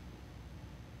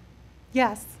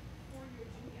 Yes.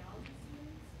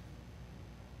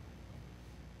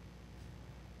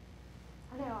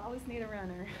 I know, I always need a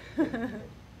runner.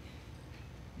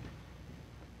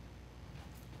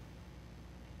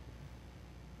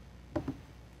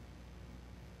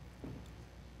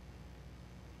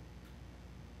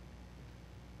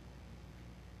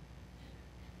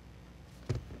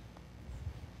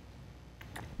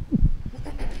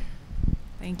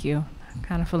 Thank you. I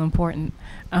kind of feel important.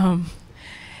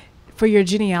 For your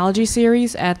genealogy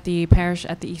series at the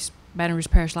East Baton Rouge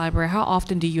Parish Library, how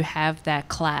often do you have that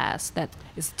class? That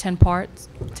is 10 parts,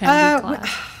 10 week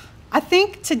class? I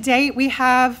think to date we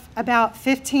have about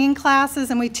 15 classes,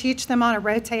 and we teach them on a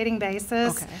rotating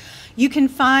basis. Okay. You can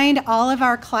find all of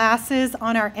our classes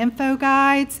on our info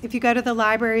guides. If you go to the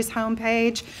library's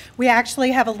homepage, we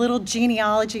actually have a little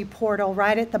genealogy portal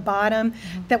right at the bottom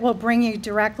that will bring you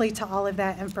directly to all of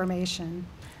that information.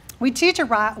 We teach a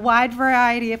wide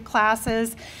variety of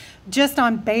classes just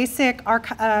on basic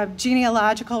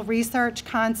genealogical research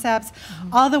concepts,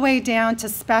 all the way down to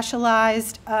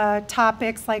specialized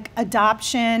topics like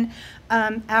adoption,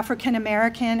 African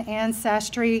American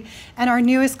ancestry, and our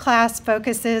newest class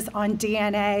focuses on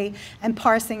DNA and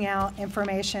parsing out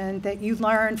information that you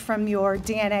learned from your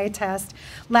DNA test.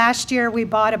 Last year we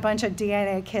bought a bunch of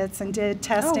DNA kits and did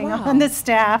testing on the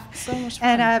staff, so much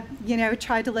fun. and you know,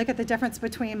 tried to look at the difference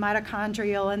between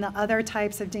mitochondrial and the other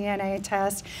types of DNA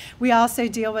tests. We also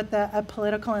deal with the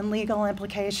political and legal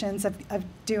implications of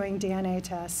doing DNA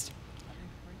tests.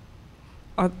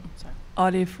 Are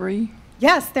they free?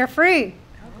 Yes, they're free.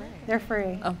 They're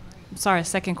free. Oh, sorry,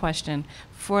 second question.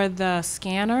 For the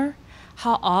scanner,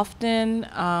 how often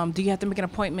do you have to make an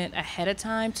appointment ahead of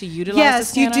time to utilize the Yes,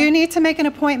 scanner? you do need to make an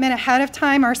appointment ahead of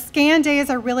time. Our scan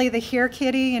days are really the here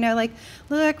kitty, you know, like,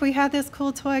 look, we have this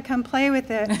cool toy, come play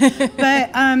with it. But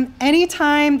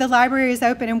anytime the library is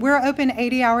open, and we're open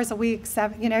 80 hours a week,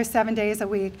 7 days a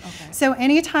week. Okay. So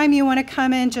anytime you want to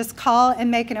come in, just call and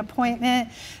make an appointment.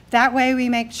 That way we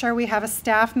make sure we have a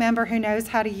staff member who knows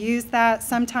how to use that.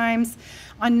 Sometimes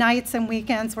on nights and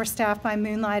weekends, we're staffed by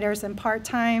moonlighters and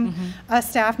part-time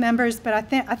staff members. But I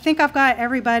think I've got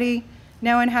everybody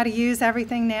knowing how to use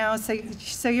everything now,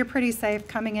 so you're pretty safe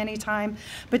coming anytime.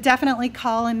 But definitely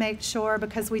call and make sure,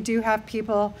 because we do have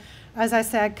people, as I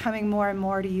said, coming more and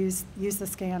more to use the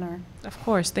scanner. Of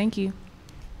course, thank you.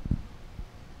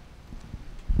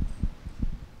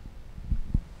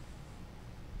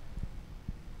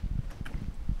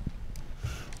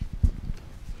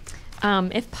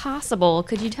 If possible,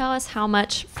 could you tell us how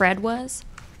much Fred was?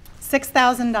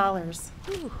 $6,000.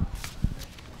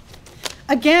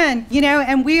 Again, you know,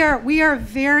 and we are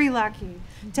very lucky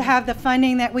to have the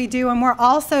funding that we do, and we're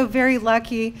also very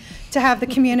lucky to have the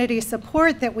community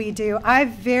support that we do. I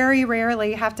very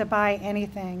rarely have to buy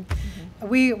anything.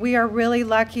 We are really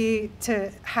lucky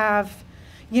to have,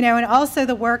 you know, and also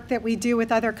the work that we do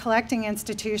with other collecting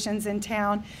institutions in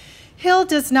town. Hill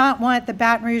does not want the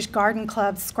Baton Rouge Garden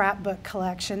Club's scrapbook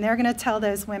collection. They're going to tell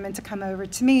those women to come over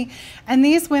to me. And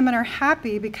these women are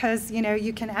happy because, you know,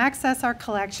 you can access our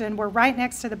collection. We're right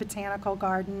next to the botanical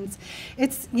gardens.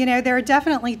 It's, you know, there are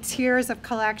definitely tiers of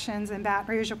collections in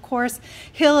Baton Rouge. Of course,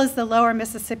 Hill is the Lower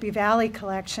Mississippi Valley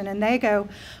collection, and they go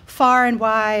far and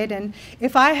wide. And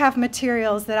if I have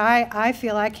materials that I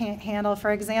feel I can't handle,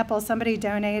 for example, somebody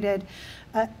donated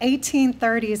an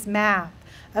 1830s map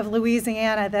of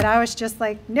Louisiana that I was just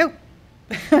like, nope,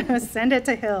 send it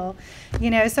to Hill. You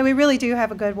know, so we really do have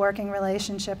a good working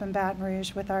relationship in Baton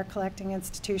Rouge with our collecting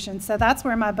institutions. So that's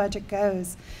where my budget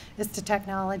goes, is to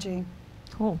technology.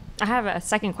 Cool. I have a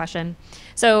second question.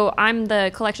 So I'm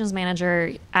the collections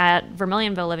manager at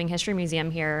Vermilionville Living History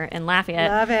Museum here in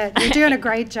Lafayette. Love it. You're doing a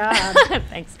great job.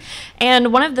 Thanks.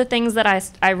 And one of the things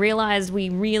that I realized we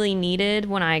really needed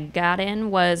when I got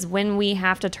in was when we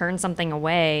have to turn something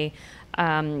away,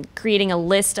 creating a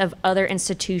list of other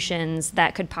institutions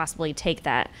that could possibly take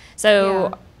that. So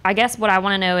Yeah. I guess what I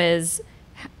want to know is,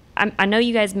 I know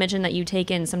you guys mentioned that you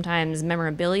take in sometimes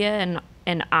memorabilia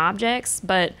and objects,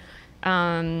 but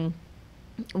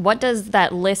what does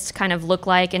that list kind of look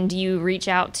like? And do you reach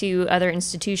out to other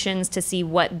institutions to see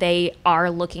what they are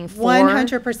looking for?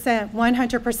 100%,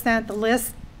 100%. The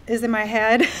list is in my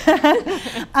head.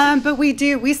 But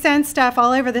we send stuff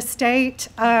all over the state.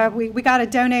 We got a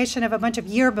donation of a bunch of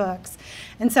yearbooks.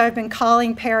 And so I've been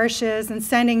calling parishes and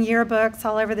sending yearbooks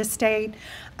all over the state.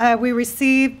 We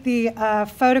received the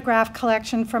photograph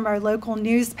collection from our local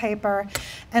newspaper,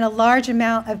 and a large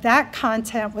amount of that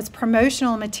content was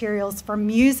promotional materials for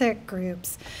music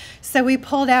groups. So we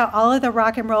pulled out all of the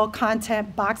rock and roll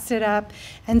content, boxed it up,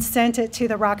 and sent it to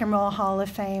the Rock and Roll Hall of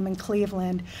Fame in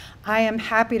Cleveland. I am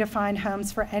happy to find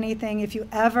homes for anything. If you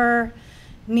ever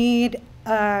need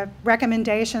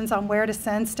recommendations on where to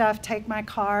send stuff, take my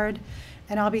card,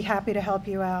 and I'll be happy to help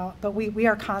you out. But we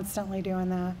are constantly doing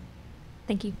that.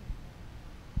 Thank you.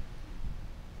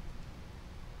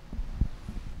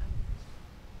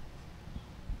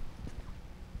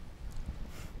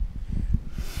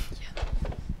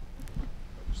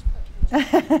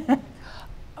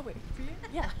 Oh, wait, for you?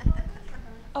 Yeah.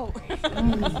 Oh.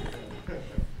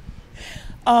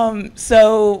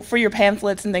 So for your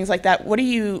pamphlets and things like that, where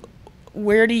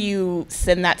do you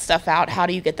send that stuff out? How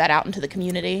do you get that out into the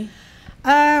community?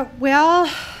 Well,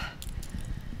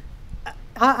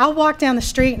 I'll walk down the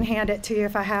street and hand it to you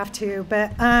if I have to,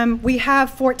 but we have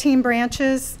 14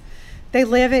 branches. They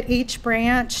live at each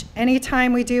branch.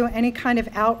 Anytime we do any kind of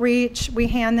outreach, we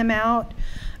hand them out.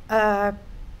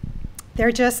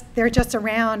 they're just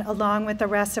around along with the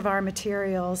rest of our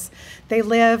materials. They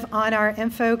live on our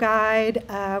info guide.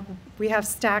 We have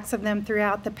stacks of them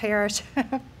throughout the parish.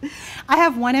 I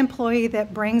have one employee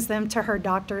that brings them to her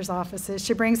doctor's offices.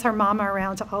 She brings her mama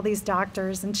around to all these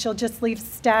doctors, and she'll just leave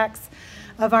stacks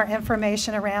of our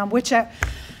information around, which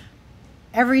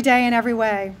every day in every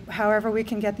way, however we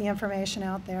can get the information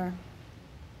out there.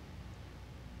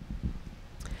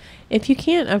 If you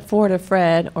can't afford a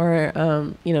Fred, or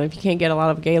if you can't get a lot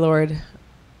of Gaylord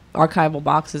archival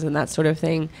boxes and that sort of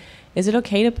thing, is it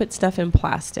okay to put stuff in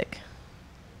plastic?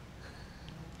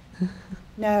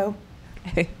 No.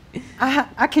 Okay.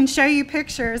 I can show you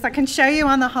pictures. I can show you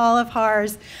on the Hall of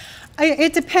Horrors.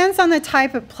 It depends on the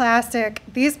type of plastic.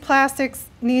 These plastics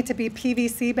need to be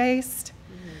PVC based.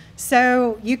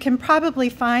 So you can probably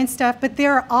find stuff, but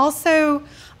there are also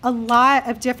a lot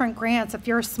of different grants. If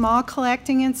you're a small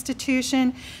collecting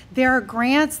institution, there are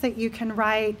grants that you can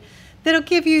write that'll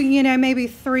give you, maybe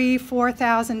 $3,000,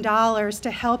 $4,000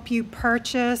 to help you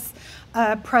purchase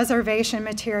preservation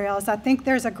materials. I think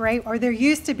there's there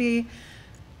used to be,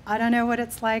 I don't know what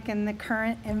it's like in the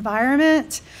current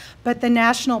environment, but the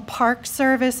National Park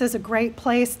Service is a great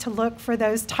place to look for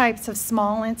those types of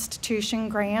small institution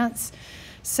grants.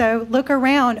 So look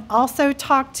around. Also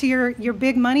talk to your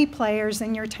big money players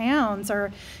in your towns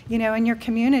or, in your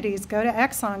communities. Go to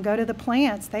Exxon, go to the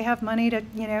plants. They have money to,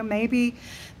 maybe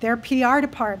their PR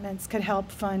departments could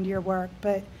help fund your work.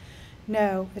 But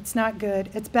no, it's not good.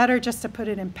 It's better just to put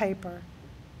it in paper,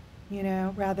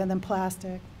 rather than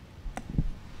plastic.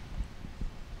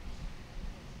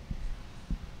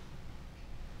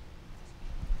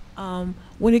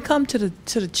 When it comes to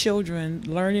the children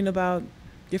learning about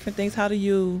different things, how do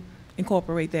you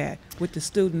incorporate that with the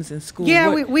students in school? Yeah,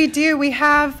 we do. We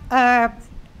have,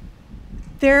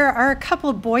 there are a couple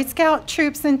of Boy Scout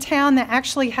troops in town that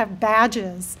actually have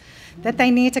badges that they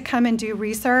need to come and do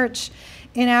research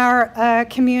in our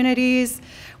communities.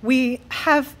 We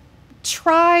have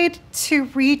tried to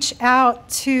reach out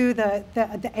to the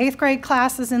 8th grade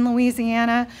classes in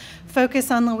Louisiana, focus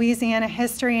on Louisiana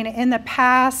history, and in the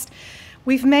past,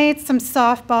 we've made some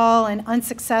softball and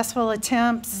unsuccessful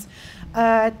attempts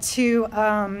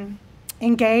to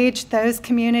engage those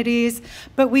communities,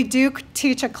 but we do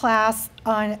teach a class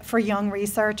for young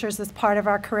researchers as part of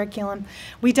our curriculum.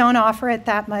 We don't offer it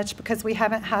that much because we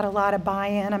haven't had a lot of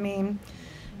buy-in. I mean,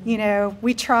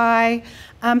 we try.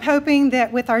 I'm hoping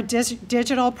that with our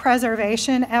digital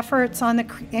preservation efforts on the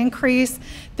increase,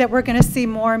 that we're going to see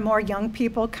more and more young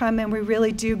people come in. We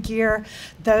really do gear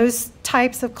those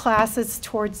types of classes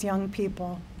towards young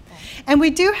people. And we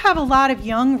do have a lot of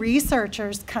young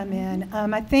researchers come in.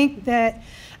 I think that,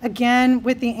 again,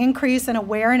 with the increase in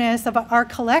awareness of our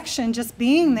collection just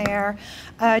being there,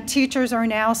 teachers are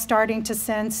now starting to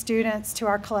send students to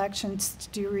our collections to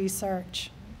do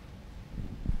research.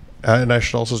 And I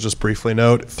should also just briefly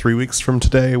note, 3 weeks from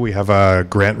today, we have a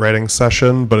grant writing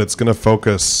session, but it's going to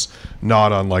focus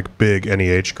not on like big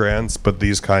NEH grants, but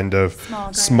these kind of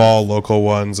small local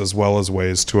ones, as well as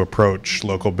ways to approach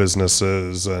local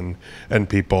businesses and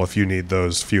people if you need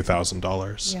those few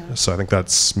 $1,000s. Yeah. So I think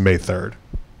that's May 3rd.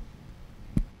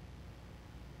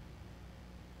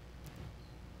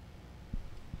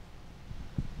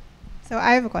 So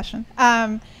I have a question.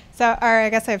 Or I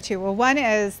guess I have two. Well, one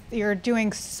is you're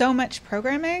doing so much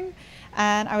programming,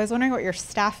 and I was wondering what your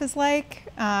staff is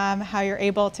like, how you're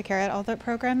able to carry out all that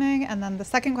programming. And then the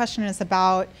second question is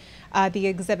about the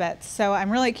exhibits. So I'm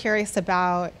really curious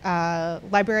about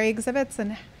library exhibits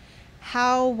and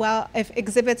how well, if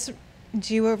exhibits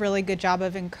do a really good job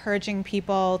of encouraging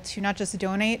people to not just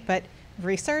donate, but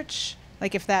research.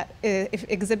 Like if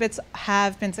exhibits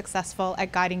have been successful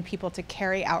at guiding people to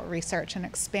carry out research and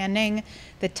expanding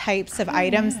the types of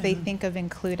items they think of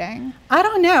including. I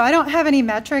don't know. I don't have any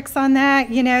metrics on that.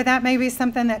 That may be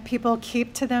something that people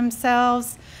keep to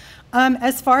themselves.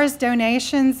 As far as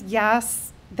donations,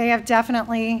 yes, they have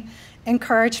definitely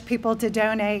encouraged people to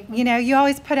donate. You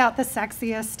always put out the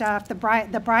sexiest stuff, the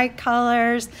bright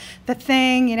colors, the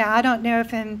thing. I don't know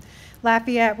if in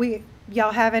Lafayette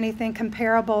y'all have anything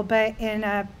comparable, but in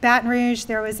Baton Rouge,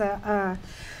 there was a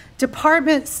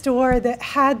department store that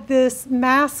had this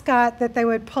mascot that they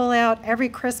would pull out every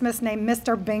Christmas named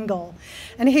Mr. Bingle.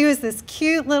 And he was this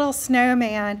cute little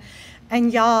snowman.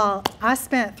 And y'all, I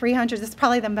spent $300. This is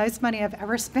probably the most money I've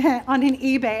ever spent on an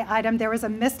eBay item. There was a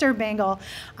Mr. Bingle.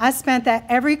 I spent that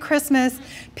every Christmas.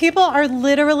 People are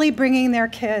literally bringing their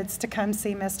kids to come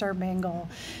see Mr. Bingle.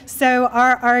 So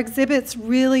our exhibits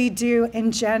really do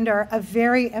engender a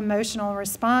very emotional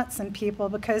response in people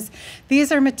because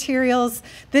these are materials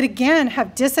that, again,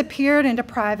 have disappeared into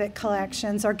private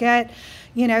collections or get,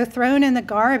 you know, thrown in the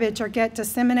garbage or get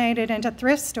disseminated into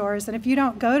thrift stores. And if you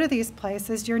don't go to these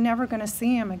places, you're never going to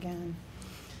see them again.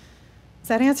 Does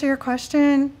that answer your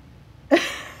question?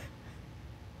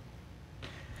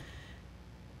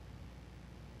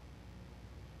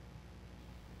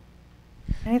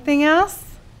 Anything else?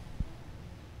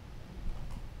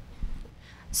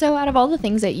 So out of all the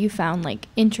things that you found like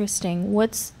interesting,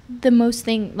 what's the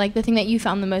thing that you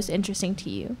found the most interesting to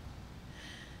you?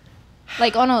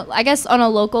 Like I guess on a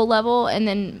local level and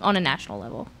then on a national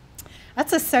level.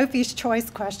 That's a Sophie's Choice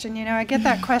question. You know, I get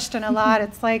that question a lot.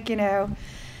 It's like, you know,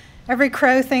 every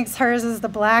crow thinks hers is the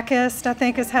blackest, I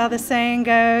think is how the saying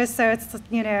goes. So it's,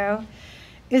 you know,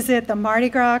 is it the Mardi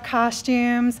Gras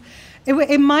costumes?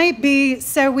 It might be.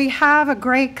 So we have a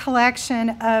great collection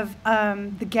of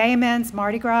the gay men's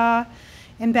Mardi Gras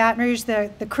in Baton Rouge,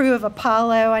 the crew of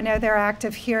Apollo. I know they're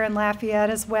active here in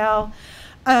Lafayette as well.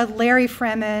 Larry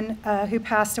Freeman, who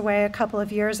passed away a couple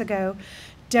of years ago,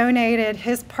 donated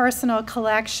his personal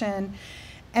collection,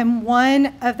 and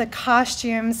one of the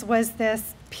costumes was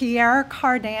this Pierre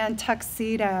Cardin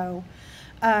tuxedo.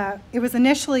 It was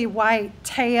initially white,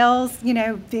 tails, you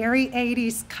know, very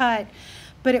 80s cut,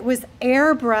 but it was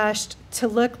airbrushed to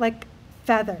look like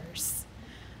feathers.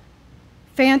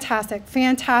 Fantastic,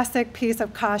 fantastic piece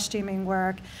of costuming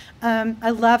work. I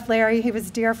love Larry. He was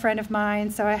a dear friend of mine,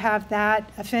 so I have that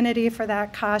affinity for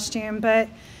that costume. But,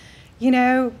 you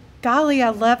know, golly, I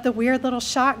love the weird little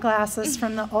shot glasses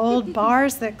from the old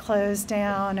bars that closed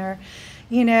down. Or,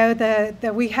 you know, there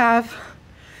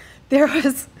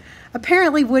was,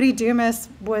 apparently Woody Dumas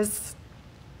was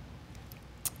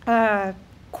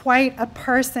quite a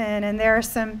person, and there are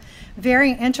some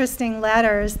very interesting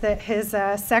letters that his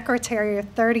secretary of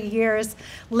 30 years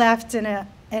left in a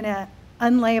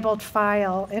unlabeled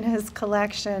file in his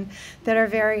collection that are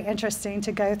very interesting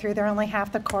to go through. They're only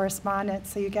half the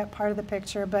correspondence, so you get part of the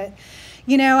picture. But,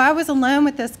 you know, I was alone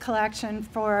with this collection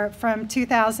from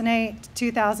 2008 to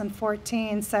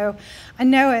 2014, so I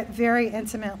know it very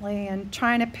intimately, and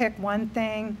trying to pick one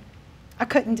thing, I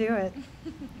couldn't do it.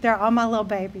 They're all my little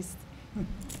babies.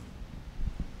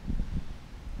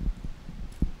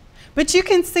 But you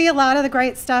can see a lot of the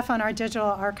great stuff on our digital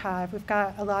archive. We've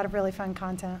got a lot of really fun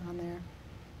content on there.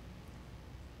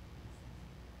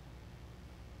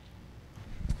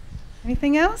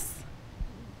 Anything else?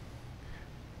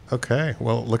 Okay,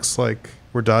 well, it looks like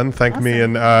we're done. Thank me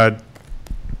and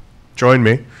join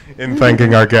me in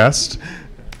thanking our guest.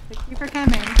 Thank you for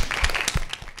coming.